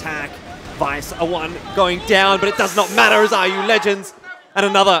press the attack. Vice, a 1 going down, but it does not matter as RU Legends, and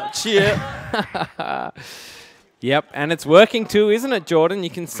another cheer. Yep, and it's working too, isn't it, Jordan? You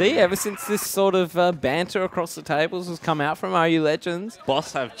can see ever since this sort of banter across the tables has come out from RU Legends.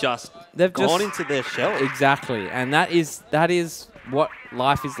 Boss have they've gone into their shell. Exactly, and that is what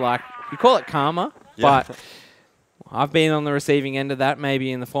life is like. You call it karma, but I've been on the receiving end of that,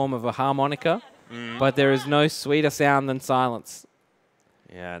 maybe in the form of a harmonica, but there is no sweeter sound than silence.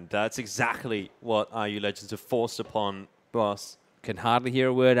 Yeah, and that's exactly what RU Legends have forced upon Boss. Can hardly hear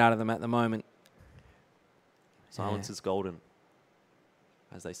a word out of them at the moment. Silence is golden,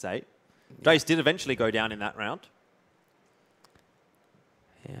 as they say. Drace did eventually go down in that round.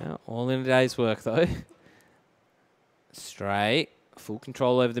 Yeah, all in a day's work, though. Stray, full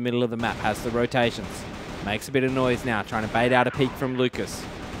control over the middle of the map, has the rotations. Makes a bit of noise now, trying to bait out a peek from Lucas.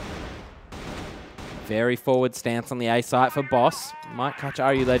 Very forward stance on the A site for Boss. Might catch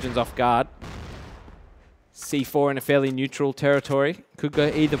RU Legends off guard. C4 in a fairly neutral territory. Could go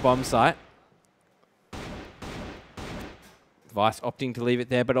either bomb site. Vice opting to leave it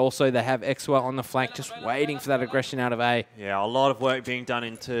there, but also they have Exua on the flank, just waiting for that aggression out of A. Yeah, a lot of work being done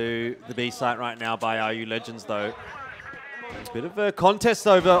into the B site right now by RU Legends, though. A bit of a contest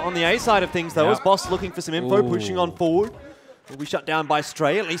over on the A side of things, though, as Boss looking for some info, pushing on forward. Will be shut down by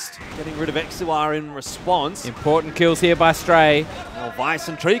Stray, at least getting rid of Exua in response. Important kills here by Stray. Well, Vice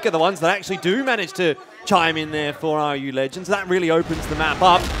and Treek are the ones that actually do manage to chime in there for RU Legends. That really opens the map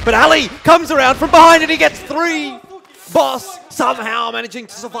up. But Ali comes around from behind and he gets 3. Boss somehow managing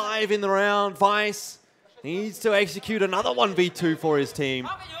to survive in the round. Vice needs to execute another 1v2 for his team.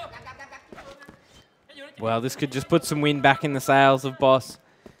 Well, this could just put some wind back in the sails of Boss.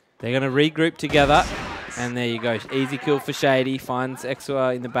 They're going to regroup together. And there you go. Easy kill for Shady. Finds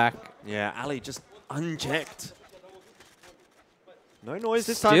Exua in the back. Yeah, Ali just unchecked. No noise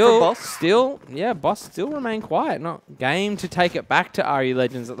this time from Boss. Yeah, Boss still remain quiet. Not game to take it back to RU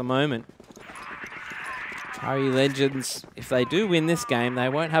Legends at the moment. RU Legends, if they do win this game, they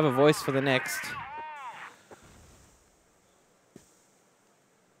won't have a voice for the next.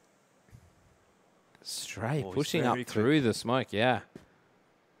 Stray pushing up through the smoke, yeah.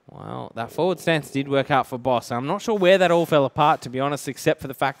 Well, that forward stance did work out for Boss. I'm not sure where that all fell apart, to be honest, except for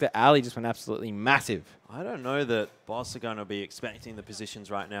the fact that Ali just went absolutely massive. I don't know that Boss are going to be expecting the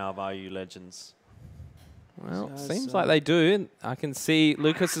positions right now of RU Legends. Well, seems like they do. I can see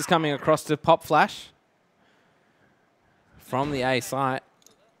Lucas is coming across to pop flash from the A site.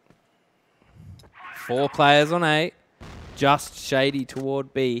 4 players on A, just Shady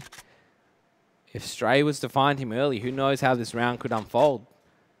toward B. If Stray was to find him early, who knows how this round could unfold.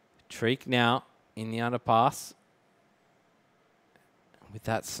 Treek now in the underpass with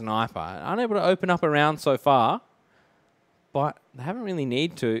that sniper. Unable to open up a round so far, but they haven't really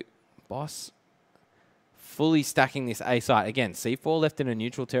need to. Boss fully stacking this A site. Again, C4 left in a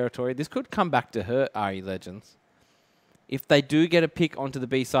neutral territory. This could come back to hurt RE Legends. If they do get a pick onto the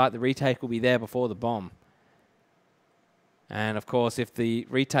B site, the retake will be there before the bomb. And of course, if the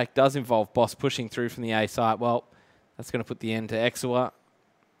retake does involve Boss pushing through from the A site, well, that's going to put the end to Exua.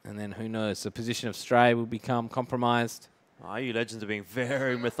 And then who knows, the position of Stray will become compromised. RU Legends are being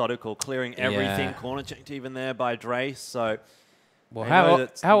very methodical, clearing everything. Corner checked even there by Drace. So, well,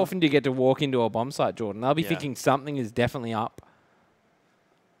 how often do you get to walk into a bomb site, Jordan? They'll be thinking something is definitely up.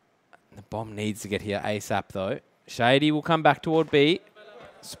 The bomb needs to get here ASAP, though. Shady will come back toward B.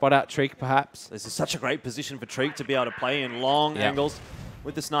 Spot out Treek, perhaps. This is such a great position for Treek to be able to play in long angles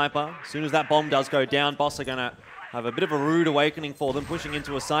with the sniper. As soon as that bomb does go down, Boss are going to have a bit of a rude awakening for them. Pushing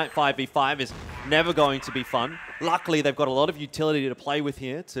into a site 5v5 is never going to be fun. Luckily, they've got a lot of utility to play with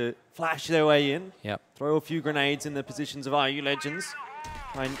here to flash their way in. Throw a few grenades in the positions of RU Legends.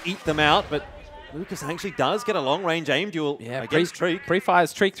 Try and eat them out, but Lucas actually does get a long-range aim duel against Treek.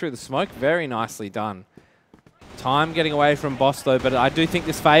 Pre-fires Treek through the smoke. Very nicely done. Time getting away from Boss, though, but I do think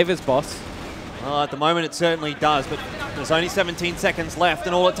this favours Boss. Well, at the moment, it certainly does, but there's only 17 seconds left,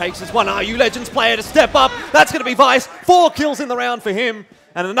 and all it takes is one RU Legends player to step up. That's going to be Vice. 4 kills in the round for him,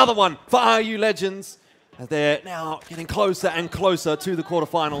 and another one for RU Legends, as they're now getting closer and closer to the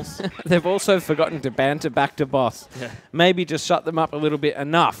quarterfinals. They've also forgotten to banter back to Boss. Maybe just shut them up a little bit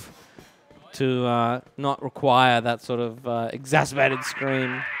enough to not require that sort of exacerbated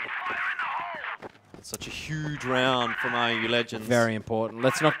scream. Such a huge round from RU Legends. Very important.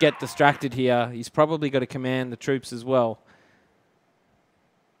 Let's not get distracted here. He's probably got to command the troops as well.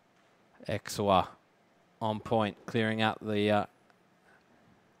 Exua on point, clearing out the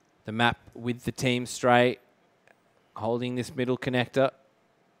map with the team straight, holding this middle connector,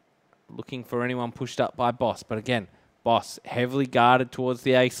 looking for anyone pushed up by Boss. But again, Boss heavily guarded towards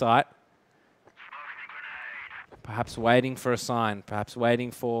the A site. Perhaps waiting for a sign, perhaps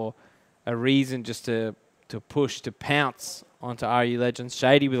waiting for a reason just to push, to pounce onto RU Legends.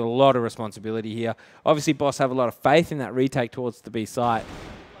 Shady with a lot of responsibility here. Obviously, Boss have a lot of faith in that retake towards the B site.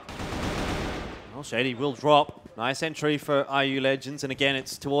 Well, Shady will drop. Nice entry for RU Legends. And again,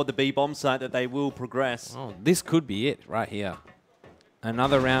 it's toward the B bomb site that they will progress. Oh, this could be it right here.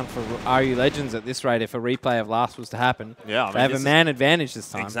 Another round for RU Legends at this rate if a replay of last was to happen. Yeah, I mean, they have a man advantage this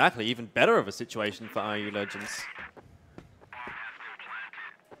time. Exactly. Even better of a situation for RU Legends.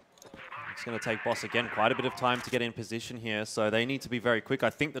 It's going to take Boss again quite a bit of time to get in position here, so they need to be very quick.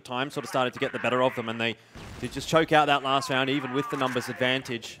 I think the time sort of started to get the better of them, and they did just choke out that last round, even with the numbers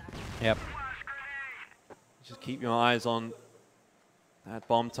advantage. Just keep your eyes on that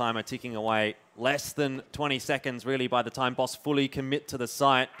bomb timer ticking away. Less than 20 seconds, really, by the time Boss fully commit to the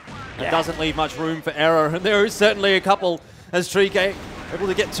site. It doesn't leave much room for error, and there is certainly a couple as Treek able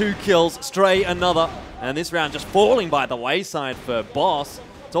to get 2 kills, Stray another, and this round just falling by the wayside for Boss.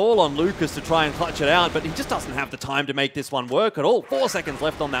 It's all on Lucas to try and clutch it out, but he just doesn't have the time to make this one work at all. 4 seconds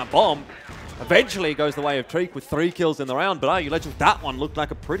left on that bomb. Eventually it goes the way of Treek with 3 kills in the round, but RU Legends, that one looked like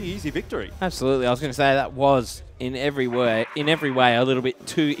a pretty easy victory. Absolutely. I was going to say that was in every way a little bit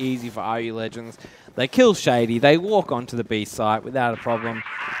too easy for RU Legends. They kill Shady. They walk onto the B site without a problem.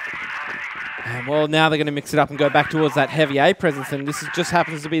 And well, now they're going to mix it up and go back towards that heavy A presence, and this just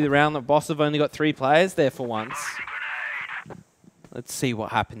happens to be the round that Boss have only got 3 players there for once. Let's see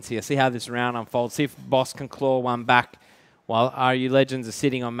what happens here. See how this round unfolds. See if Boss can claw one back while RU Legends are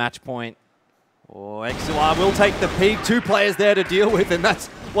sitting on match point. Oh, XUR will take the peak. 2 players there to deal with, and that's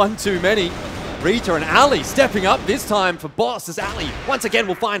one too many. Rita and Ali stepping up this time for Boss, as Ali once again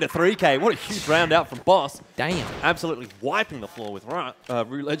will find a 3K. What a huge round out from Boss. Damn. Absolutely wiping the floor with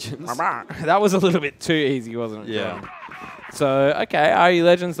RU Legends. That was a little bit too easy, wasn't it? Yeah. So, okay, RU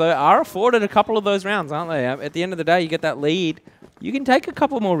Legends, though, are afforded a couple of those rounds, aren't they? At the end of the day, you get that lead. You can take a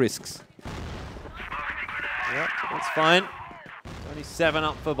couple more risks. Yep, that's fine. Only 7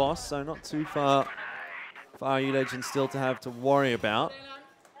 up for Boss, so not too far for RU Legends still to have to worry about.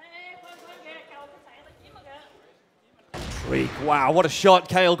 Wow, what a shot.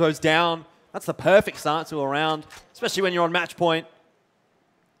 Kale goes down. That's the perfect start to a round, especially when you're on match point.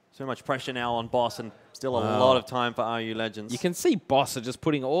 So much pressure now on Boss, and still a lot of time for RU Legends. You can see Boss are just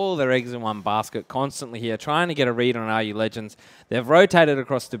putting all their eggs in one basket constantly here, trying to get a read on RU Legends. They've rotated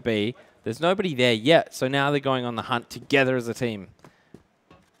across to B. There's nobody there yet, so now they're going on the hunt together as a team.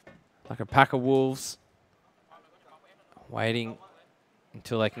 Like a pack of wolves, waiting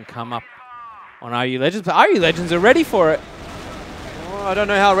until they can come up on RU Legends. But RU Legends are ready for it. Oh, I don't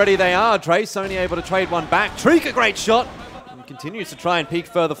know how ready they are. Trace only able to trade one back. Treek, a great shot. And continues to try and peek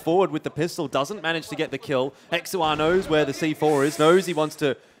further forward with the pistol. Doesn't manage to get the kill. XUR knows where the C4 is. Knows he wants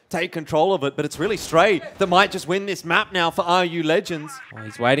to take control of it. But it's really Stray that might just win this map now for RU Legends. Well,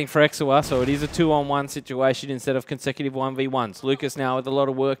 he's waiting for XUR, so it is a 2-on-1 situation instead of consecutive 1v1s. Lucas now with a lot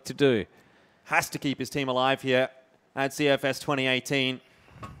of work to do. Has to keep his team alive here at CFS 2018.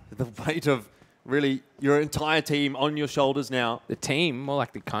 The weight of really your entire team on your shoulders now. The team, more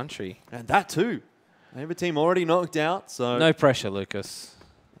like the country. And that too. They have a team already knocked out, so... No pressure, Lucas.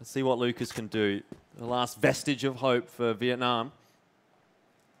 Let's see what Lucas can do. The last vestige of hope for Vietnam.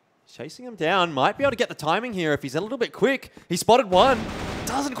 Chasing him down. Might be able to get the timing here if he's a little bit quick. He spotted one.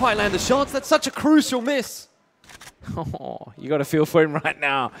 Doesn't quite land the shots. That's such a crucial miss. Oh, you got to feel for him right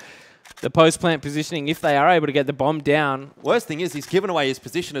now. The post-plant positioning, if they are able to get the bomb down. Worst thing is he's given away his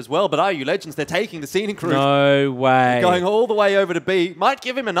position as well, but RU Legends, they're taking the scenic route. No way. Going all the way over to B. Might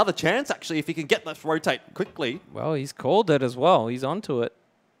give him another chance, actually, if he can get that rotate quickly. Well, he's called it as well. He's onto it.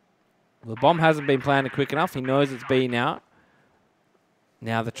 The bomb hasn't been planted quick enough. He knows it's B now.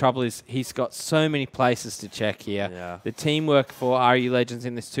 Now, the trouble is he's got so many places to check here. Yeah. The teamwork for RU Legends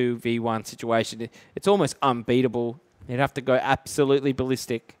in this 2v1 situation, it's almost unbeatable. They'd have to go absolutely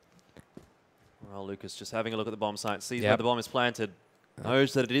ballistic. Well, Lucas just having a look at the bomb site, sees where the bomb is planted,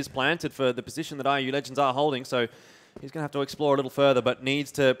 knows that it is planted for the position that RU Legends are holding, so he's going to have to explore a little further, but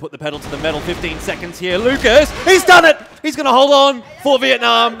needs to put the pedal to the metal. 15 seconds here. Lucas, he's done it! He's going to hold on for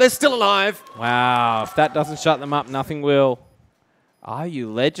Vietnam. They're still alive. Wow, if that doesn't shut them up, nothing will.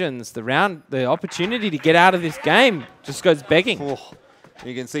 RU Legends, the opportunity to get out of this game just goes begging. Oh,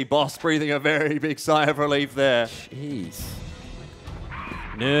 you can see Boss breathing a very big sigh of relief there. Jeez.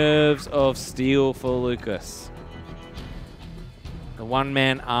 Nerves of steel for Lucas. The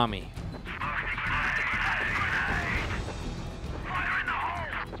one-man army.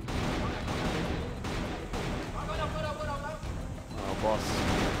 Oh,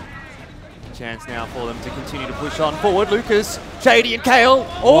 Boss. Chance now for them to continue to push on forward. Lucas, Shady and Kale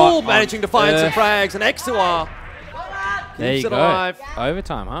all managing to find some frags, and XUR there keeps you it go. alive.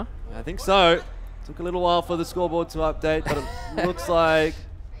 Overtime, huh? I think so. Took a little while for the scoreboard to update, but it looks like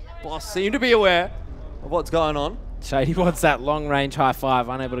Boss seemed to be aware of what's going on. Shady wants that long-range high five,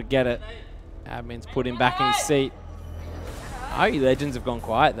 unable to get it. Admin's put him back in his seat. RU Legends have gone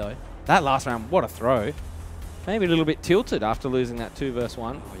quiet, though. That last round, what a throw. Maybe a little bit tilted after losing that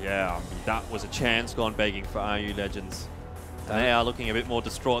 2-versus-1. Oh, yeah, I mean, that was a chance gone begging for RU Legends. And they are looking a bit more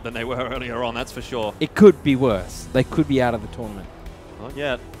distraught than they were earlier on, that's for sure. It could be worse. They could be out of the tournament. Not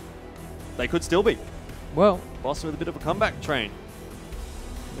yet. They could still be. Well, Boss with a bit of a comeback train.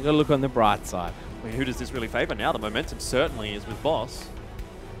 You've got to look on the bright side. I mean, who does this really favor now? The momentum certainly is with Boss.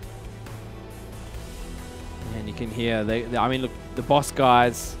 And you can hear, I mean, look, the Boss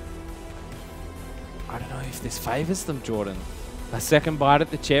guys, I don't know if this favors them, Jordan. A second bite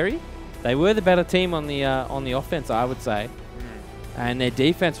at the cherry. They were the better team on the offense, I would say. And their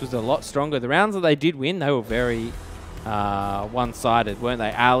defense was a lot stronger. The rounds that they did win, they were very one-sided, weren't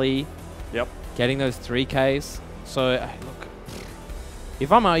they? Ali, getting those 3Ks. So, look,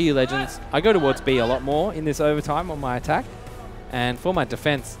 if I'm RU Legends, I go towards B a lot more in this overtime on my attack. And for my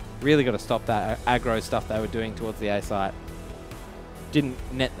defense, really got to stop that aggro stuff they were doing towards the A site. Didn't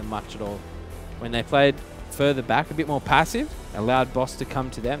net them much at all. When they played further back, a bit more passive, allowed Boss to come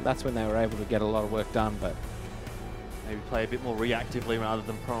to them. That's when they were able to get a lot of work done. But maybe play a bit more reactively rather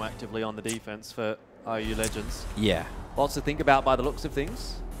than proactively on the defense for RU Legends. Yeah. Lots to think about by the looks of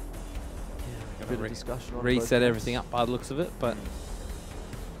things. Yeah, a bit of discussion on reset everything up by the looks of it, but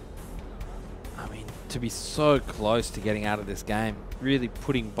I mean, to be so close to getting out of this game, really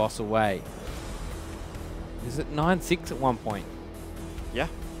putting Boss away. Is it 9-6 at one point? Yeah.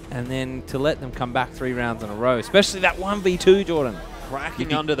 And then to let them come back 3 rounds in a row, especially that 1v2, Jordan.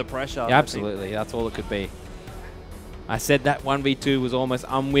 Cracking under the pressure. Yeah, absolutely, that's all it could be. I said that 1v2 was almost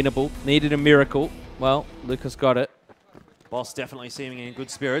unwinnable, needed a miracle. Well, Lucas got it. Boss definitely seeming in good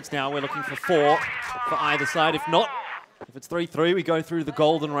spirits. Now we're looking for 4 for either side. If not, if it's 3-3, we go through the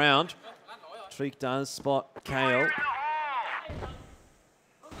golden round. Treek does spot Kale.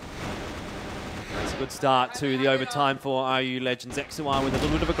 That's a good start to the overtime for RU Legends. XUI with a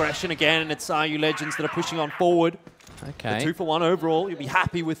little bit of aggression again, and it's RU Legends that are pushing on forward. Okay. The 2 for 1 overall. You'll be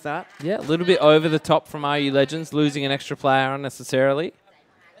happy with that. Yeah, a little bit over the top from RU Legends, losing an extra player unnecessarily.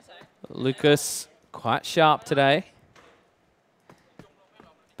 Lucas quite sharp today.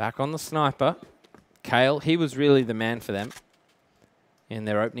 Back on the sniper. Kale, he was really the man for them in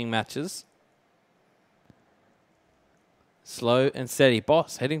their opening matches. Slow and steady.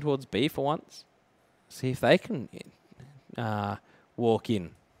 Boss heading towards B for once. See if they can walk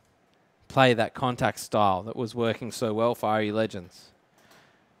in. Play that contact style that was working so well for RU Legends.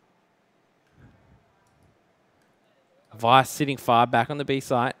 Vice sitting far back on the B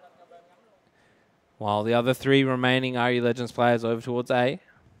site, while the other 3 remaining RU Legends players over towards A.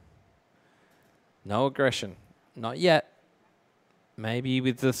 No aggression. Not yet. Maybe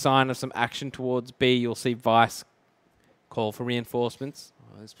with the sign of some action towards B, you'll see Vice call for reinforcements.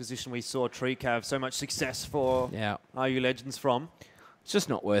 This position we saw Treek have so much success for RU Legends from. It's just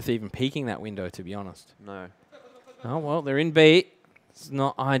not worth even peeking that window, to be honest. No. Oh, well, they're in B. It's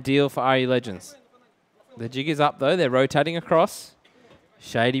not ideal for RU Legends. The jig is up, though. They're rotating across.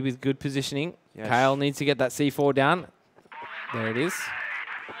 Shady with good positioning. Yes. Kale needs to get that C4 down. There it is.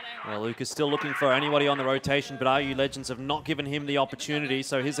 Well, Luke is still looking for anybody on the rotation, but RU Legends have not given him the opportunity,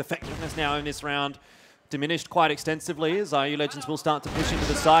 so his effectiveness now in this round diminished quite extensively as RU Legends will start to push into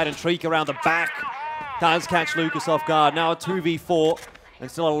the side, and Treek around the back does catch Lucas off guard. Now a 2v4, and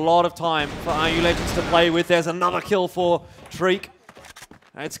still a lot of time for RU Legends to play with. There's another kill for Treek.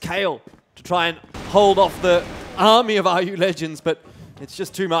 And it's Kale to try and hold off the army of RU Legends, but it's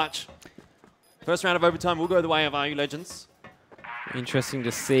just too much. First round of overtime will go the way of RU Legends. Interesting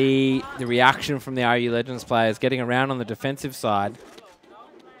to see the reaction from the RU Legends players getting around on the defensive side.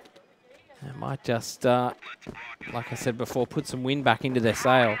 It might just, like I said before, put some wind back into their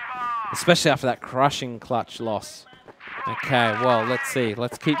sail, especially after that crushing clutch loss. Okay, well, let's see.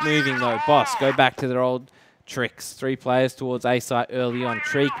 Let's keep moving, though. Boss, go back to their old tricks. 3 players towards A site early on.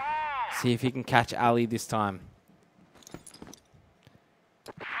 Treek, see if he can catch Ali this time.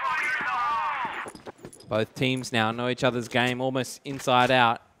 Both teams now know each other's game almost inside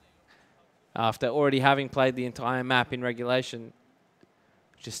out after already having played the entire map in regulation.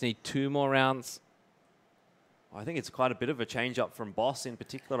 Just need 2 more rounds. I think it's quite a bit of a change-up from Boss in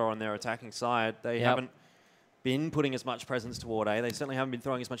particular on their attacking side. They haven't been putting as much presence toward A. They certainly haven't been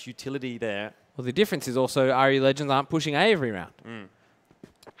throwing as much utility there. Well, the difference is also RU Legends aren't pushing A every round.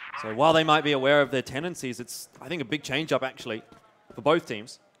 So while they might be aware of their tendencies, it's, I think, a big change-up, actually, for both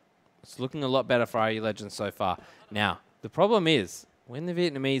teams. It's looking a lot better for RU Legends so far. Now, the problem is, when the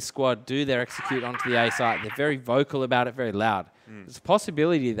Vietnamese squad do their execute onto the A site, they're very vocal about it, very loud. There's a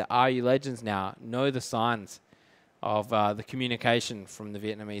possibility that RU Legends now know the signs of the communication from the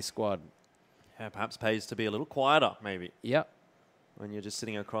Vietnamese squad. Yeah, perhaps pays to be a little quieter, maybe. Yep. When you're just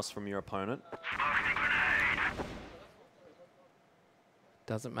sitting across from your opponent.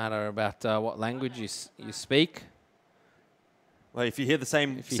 Doesn't matter about what language you speak. Well, if you hear the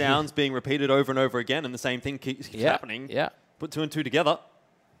same sounds being repeated over and over again and the same thing keeps happening, put 2 and 2 together.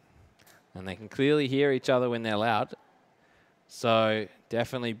 And they can clearly hear each other when they're loud. So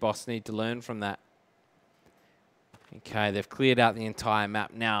definitely Boss need to learn from that. Okay, they've cleared out the entire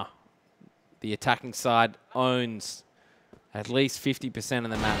map now. The attacking side owns at least 50%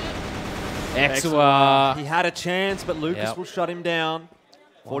 of the map. XUI. He had a chance, but Lucas will shut him down.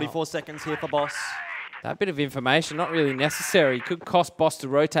 44 seconds here for Boss. That bit of information, not really necessary. Could cost Boss to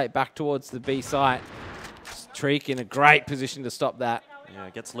rotate back towards the B site. Treek in a great position to stop that. Yeah,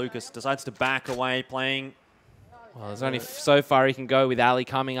 gets Lucas, decides to back away, playing. Well, there's only so far he can go with Ali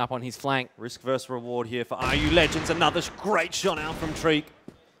coming up on his flank. Risk versus reward here for RU Legends. Another great shot out from Treek.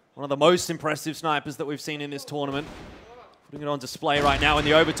 One of the most impressive snipers that we've seen in this tournament. Putting it on display right now in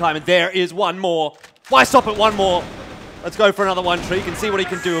the overtime, and there is one more. Why stop at one more? Let's go for another one, Treek, and see what he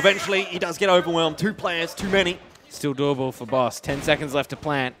can do. Eventually, he does get overwhelmed. 2 players, too many. Still doable for Boss. 10 seconds left to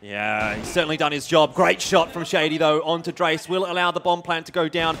plant. Yeah, he's certainly done his job. Great shot from Shady, though, onto Drace. Will allow the bomb plant to go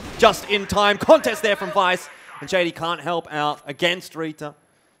down just in time. Contest there from Vice. And Shady can't help out against Rita.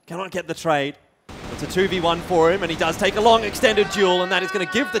 Cannot get the trade. It's a 2v1 for him, and he does take a long extended duel, and that is going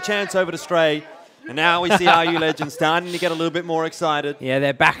to give the chance over to Stray. And now we see RU Legends starting to get a little bit more excited. Yeah,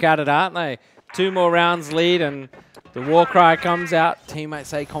 they're back at it, aren't they? 2 more rounds lead, and the war cry comes out. Teammates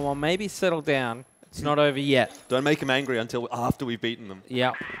say, come on, maybe settle down. It's not over yet. Don't make them angry until after we've beaten them.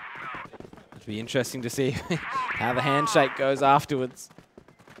 Yep. It'll be interesting to see how the handshake goes afterwards.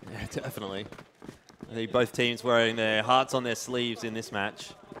 Yeah, definitely. I think both teams wearing their hearts on their sleeves in this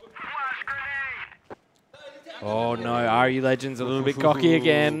match. Oh no, RU Legends a little bit cocky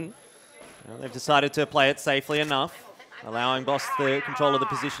again. Well, they've decided to play it safely enough, allowing Boss the control of the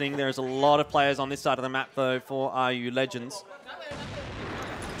positioning. There's a lot of players on this side of the map, though, for RU Legends.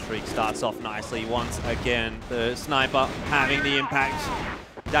 Treek starts off nicely once again. The sniper having the impact.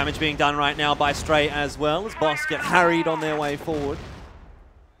 Damage being done right now by Stray as well, as Boss get harried on their way forward.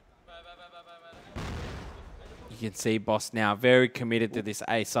 You can see Boss now very committed to this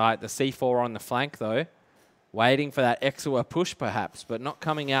A site. The C4 on the flank, though. Waiting for that Exua push, perhaps, but not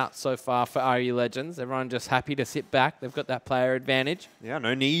coming out so far for RU Legends. Everyone just happy to sit back. They've got that player advantage. Yeah,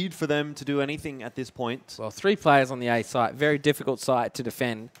 no need for them to do anything at this point. Well, 3 players on the A site. Very difficult site to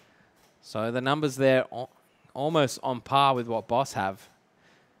defend. So the numbers there almost on par with what Boss have.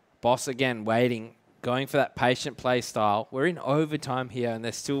 Boss, again, waiting, going for that patient play style. We're in overtime here, and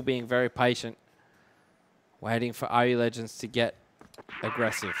they're still being very patient. Waiting for RU Legends to get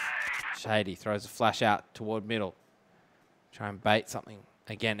aggressive. Shady throws a flash out toward middle. Try and bait something.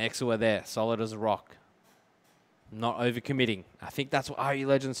 Again, Exua there, solid as a rock. Not overcommitting. I think that's what RU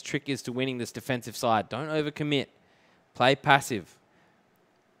Legends' trick is to winning this defensive side. Don't overcommit. Play passive.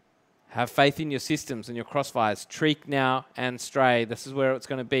 Have faith in your systems and your crossfires. Treek now and Stray. This is where it's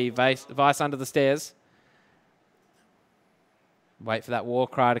going to be. Vice under the stairs. Wait for that war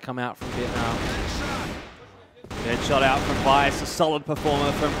cry to come out from Vietnam. Headshot out from Vice, a solid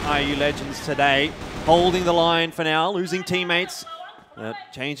performer from RU Legends today. Holding the line for now, losing teammates.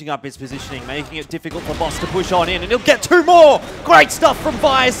 Changing up his positioning, making it difficult for Boss to push on in, and he'll get 2 more! Great stuff from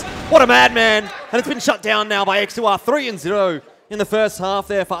Vice! What a madman! And it's been shut down now by XOR, 3-0 in the first half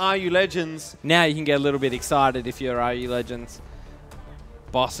there for RU Legends. Now you can get a little bit excited if you're RU Legends.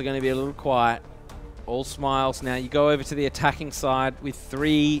 Boss are going to be a little quiet. All smiles now. You go over to the attacking side with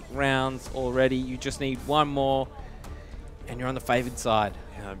 3 rounds already. You just need 1 more, and you're on the favored side.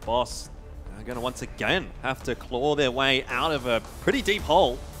 Yeah, and Boss are going to once again have to claw their way out of a pretty deep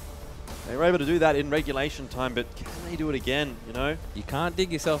hole. They were able to do that in regulation time, but can they do it again, you know? You can't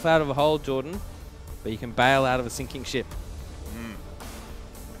dig yourself out of a hole, Jordan, but you can bail out of a sinking ship.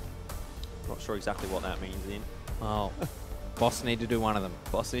 Not sure exactly what that means, Ian. Well, Boss need to do one of them.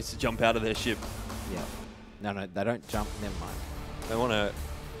 Boss needs to jump out of their ship. Yeah. No, they don't jump. Never mind. They want to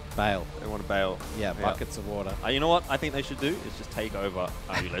bail. They want to bail. Yeah, buckets of water. You know what I think they should do is just take over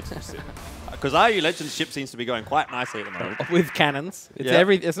RU Legends ship. Because RU Legends ship seems to be going quite nicely at the moment. With cannons. It's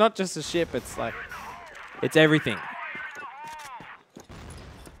It's not just a ship. It's like, it's everything.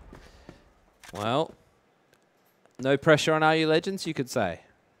 Well, no pressure on RU Legends, you could say.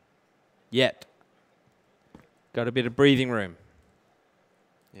 Yet. Got a bit of breathing room.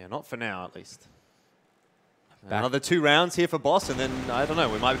 Yeah, not for now, at least. Back. Another 2 rounds here for Boss, and then, I don't know,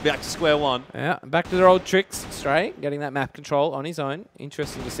 we might be back to square one. Yeah, back to their old tricks. Stray, getting that map control on his own.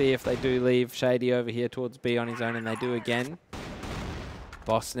 Interesting to see if they do leave Shady over here towards B on his own, and they do again.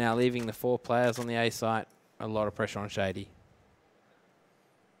 Boss now leaving the 4 players on the A site. A lot of pressure on Shady.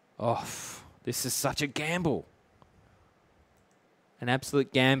 Oh, this is such a gamble. An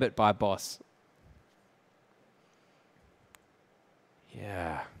absolute gambit by Boss.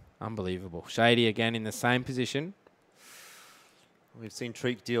 Yeah, unbelievable. Shady again in the same position. We've seen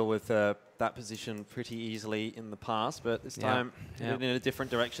Treek deal with that position pretty easily in the past, but this time headed in a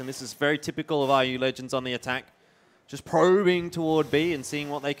different direction. This is very typical of RU Legends on the attack. Just probing toward B and seeing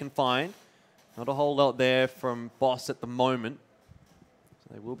what they can find. Not a whole lot there from Boss at the moment.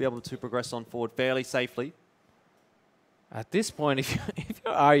 So they will be able to progress on forward fairly safely. At this point, if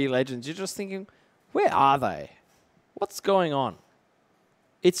you're RU Legends, you're just thinking, where are they? What's going on?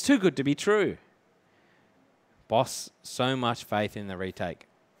 It's too good to be true. Boss, so much faith in the retake.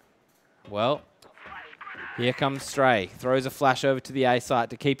 Well, here comes Stray. Throws a flash over to the A site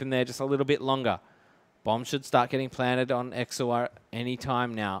to keep him there just a little bit longer. Bomb should start getting planted on XOR any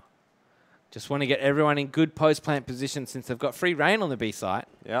time now. Just want to get everyone in good post-plant position since they've got free reign on the B site.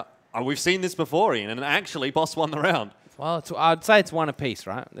 Yeah. we've seen this before, Ian, and actually Boss won the round. Well, I'd say it's one apiece,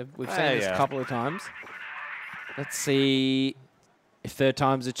 right? We've seen this a couple of times. Let's see if third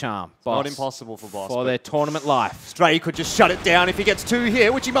time's a charm. Boss, not impossible for Boss. For their tournament life. Stray could just shut it down if he gets 2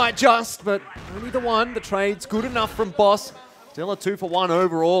 here, which he might just, but only the 1. The trade's good enough from Boss. Still a 2-for-1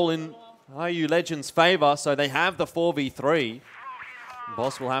 overall in IU Legends' favor, so they have the 4v3.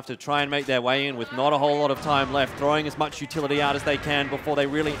 Boss will have to try and make their way in with not a whole lot of time left, throwing as much utility out as they can before they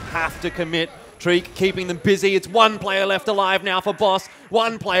really have to commit. Treek keeping them busy. It's 1 player left alive now for Boss.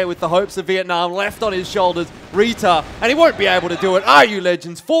 1 player with the hopes of Vietnam left on his shoulders, Rita, and he won't be able to do it. IU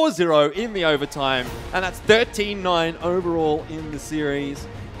Legends 4-0 in the overtime, and that's 13-9 overall in the series.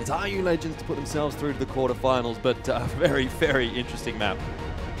 It's IU Legends to put themselves through to the quarterfinals, but a very, very interesting map.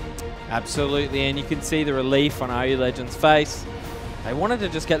 Absolutely, and you can see the relief on IU Legends' face. They wanted to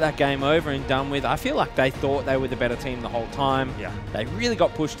just get that game over and done with. I feel like they thought they were the better team the whole time. Yeah. They really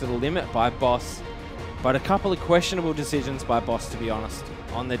got pushed to the limit by Boss, but a couple of questionable decisions by Boss, to be honest,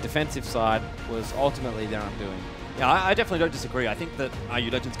 on the defensive side was ultimately their undoing. Yeah, I definitely don't disagree. I think that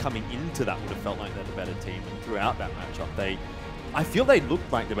IU Legends coming into that would have felt like they're the better team, and throughout that matchup, I feel they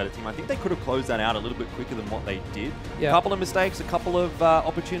looked like the better team. I think they could have closed that out a little bit quicker than what they did. Yeah. A couple of mistakes, a couple of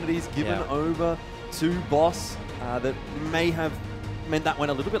opportunities given over to Boss that may have meant that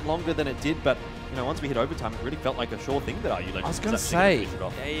went a little bit longer than it did, but once we hit overtime, it really felt like a sure thing that IU Legends. I was going to say,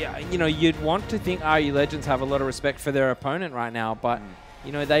 you'd want to think IU Legends have a lot of respect for their opponent right now, but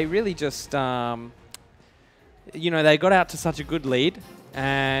they really just, they got out to such a good lead,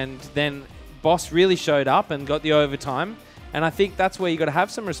 and then Boss really showed up and got the overtime. And I think that's where you got to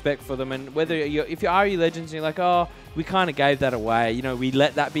have some respect for them. And whether if you're IU Legends, and you're like, oh, we kind of gave that away. We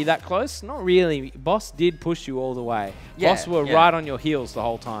let that be that close. Not really. Boss did push you all the way. Yeah, Boss were right on your heels the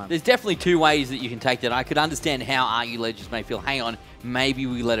whole time. There's definitely 2 ways that you can take that. I could understand how IU Legends may feel, hang on, maybe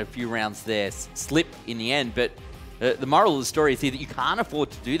we let a few rounds there slip in the end. But the moral of the story is here that you can't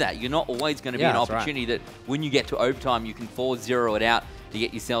afford to do that. You're not always going to be an opportunity that when you get to overtime, you can 4-0 it out to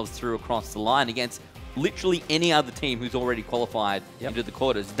get yourselves through across the line against literally any other team who's already qualified into the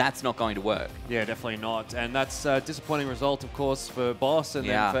quarters. That's not going to work. Yeah, definitely not. And that's a disappointing result, of course, for Boss and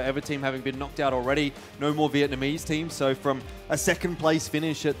then for Everteam having been knocked out already. No more Vietnamese teams. So from a 2nd place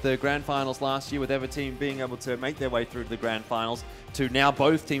finish at the Grand Finals last year with Everteam being able to make their way through to the Grand Finals to now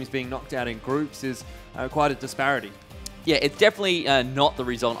both teams being knocked out in groups is quite a disparity. Yeah, it's definitely not the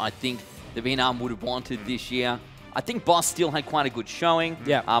result I think that Vietnam would have wanted this year. I think Boss still had quite a good showing.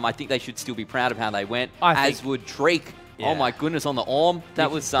 Yeah. I think they should still be proud of how they went, as would Treek. Yeah. Oh my goodness, on the arm.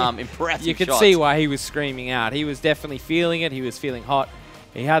 That was impressive. You could see why he was screaming out. He was definitely feeling it. He was feeling hot.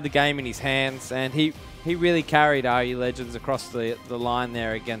 He had the game in his hands, and he really carried IU Legends across the line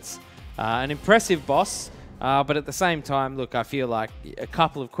there against an impressive Boss. But at the same time, look, I feel like a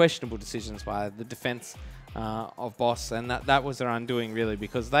couple of questionable decisions by the defense of Boss, and that was their undoing, really,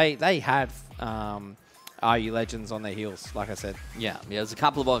 because they had IU Legends on their heels, like I said. Yeah, there's a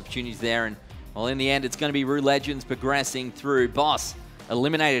couple of opportunities there, and well, in the end, it's going to be RU Legends progressing through. Boss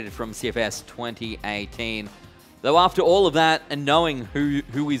eliminated from CFS 2018. Though after all of that, and knowing who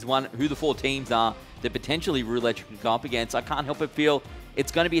the 4 teams are that potentially RU Legends can go up against, I can't help but feel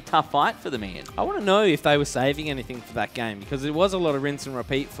it's going to be a tough fight for them, Ian. I want to know if they were saving anything for that game, because it was a lot of rinse and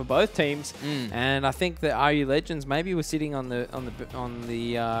repeat for both teams, and I think that RU Legends maybe were sitting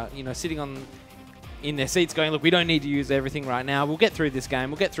in their seats going, look, we don't need to use everything right now. We'll get through this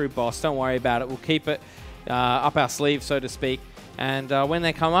game. We'll get through Boss. Don't worry about it. We'll keep it up our sleeve, so to speak. And when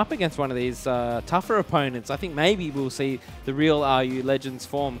they come up against one of these tougher opponents, I think maybe we'll see the real RU Legends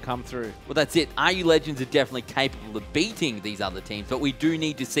form come through. Well, that's it. RU Legends are definitely capable of beating these other teams, but we do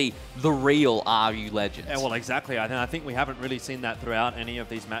need to see the real RU Legends. Yeah, well, exactly. I think we haven't really seen that throughout any of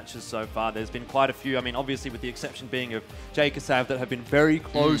these matches so far. There's been quite a few. I mean, obviously, with the exception being of Jakasav, that have been very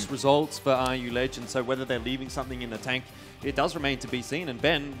close results for RU Legends. So whether they're leaving something in the tank, it does remain to be seen. And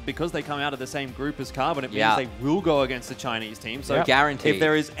Ben, because they come out of the same group as Carbon, it means they will go against the Chinese team. So guaranteed. If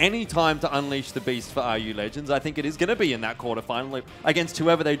there is any time to unleash the beast for RU Legends, I think it is going to be in that quarterfinal against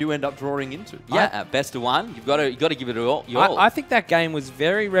whoever they do end up drawing into. Yeah, best of 1. You've got to give it all. I think that game was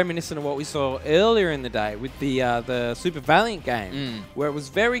very reminiscent of what we saw earlier in the day with the Super Valiant game, where it was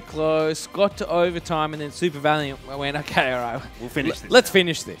very close, got to overtime, and then Super Valiant went, okay, all right, we'll finish this. Let's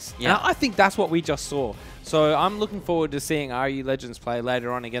finish this. Yeah, and I think that's what we just saw. So I'm looking forward to seeing RU Legends play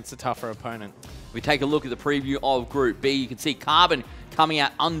later on against a tougher opponent. We take a look at the preview of Group B. You can see Carbon coming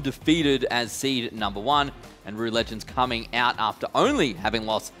out undefeated as seed number 1, and RU Legends coming out after only having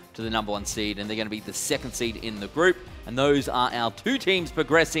lost to the number 1 seed, and they're going to be the 2nd seed in the group. And those are our 2 teams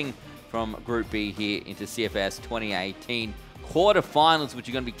progressing from Group B here into CFS 2018 quarterfinals, which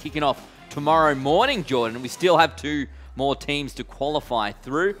are going to be kicking off tomorrow morning, Jordan. We still have 2 more teams to qualify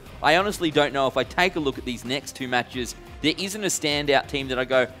through. I honestly don't know if I take a look at these next 2 matches, there isn't a standout team that I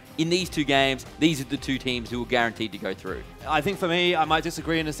go, in these 2 games, these are the 2 teams who are guaranteed to go through. I think for me, I might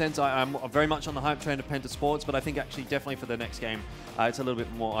disagree in a sense. I'm very much on the hype train of Penta Sports, but I think actually definitely for the next game, it's a little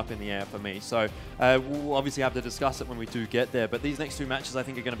bit more up in the air for me. So we'll obviously have to discuss it when we do get there. But these next 2 matches, I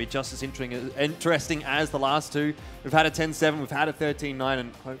think, are going to be just as interesting as the last 2. We've had a 10-7, we've had a 13-9,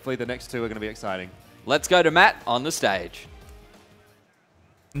 and hopefully the next 2 are going to be exciting. Let's go to Matt on the stage.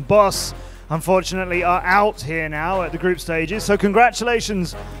 Boss, unfortunately, are out here now at the group stages. So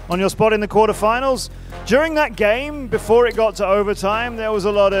congratulations on your spot in the quarterfinals. During that game, before it got to overtime, there was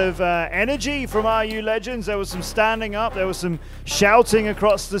a lot of energy from RU Legends. There was some standing up. There was some shouting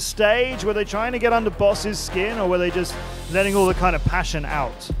across the stage. Were they trying to get under Boss's skin, or were they just letting all the kind of passion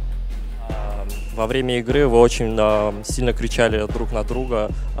out? Во время игры вы очень сильно кричали друг на друга.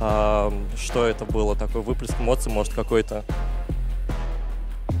 Что это было? Такой выплеск эмоций, может, какой-то?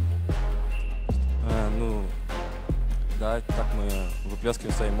 Ну, да, так мы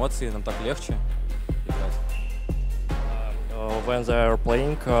выплескиваем свои эмоции, нам так легче играть. When they are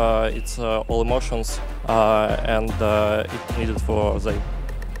playing, it's all emotions, and it needed for them.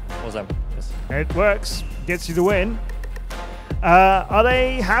 Yes. It works, gets you the win. Are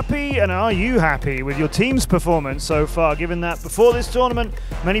they happy, and are you happy with your team's performance so far, given that before this tournament,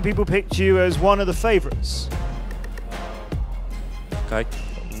 many people picked you as one of the favorites?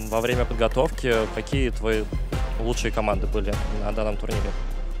 Во время подготовки, какие твои лучшие команды были на данном турнире?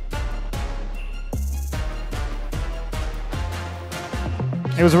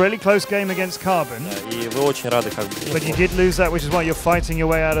 It was a really close game against Carbon. И вы очень рады, как бы. But you did lose that, which is why you're fighting your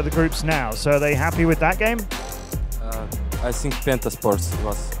way out of the groups now. So are they happy with that game? I think Penta Sports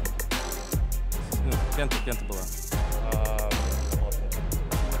was. Penta была.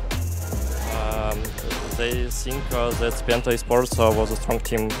 They think that Penta Sports was a strong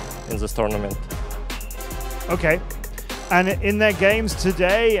team in this tournament. Okay. And in their games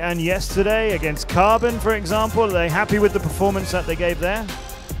today and yesterday against Carbon, for example, are they happy with the performance that they gave there?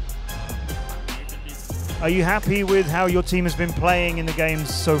 Are you happy with how your team has been playing in the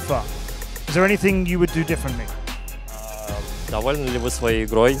games so far? Is there anything you would do differently? Довольны ли вы своей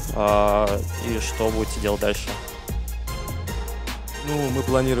игрой и что будете делать дальше? Ну, мы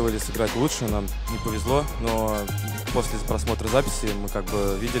планировали сыграть лучше, нам не повезло, но после просмотра записи мы как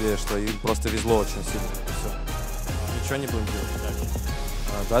бы видели, что им просто везло очень сильно. И все. Ничего не будем делать дальше.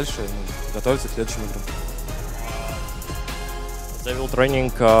 Дальше готовиться к следующим играм. They will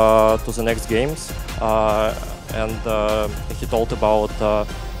training to the next games, and he told about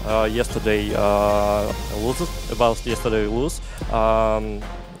yesterday lose, and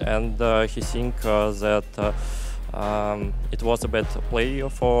he think that it was a bad play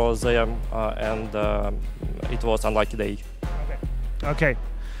for them, and it was unlucky day. Okay.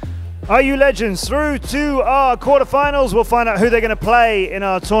 RU Legends through to our quarterfinals. We'll find out who they're going to play in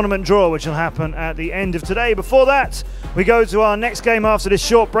our tournament draw, which will happen at the end of today. Before that, we go to our next game after this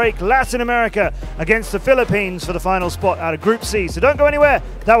short break, Latin America against the Philippines for the final spot out of Group C. So don't go anywhere.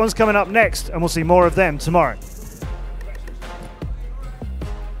 That one's coming up next, and we'll see more of them tomorrow.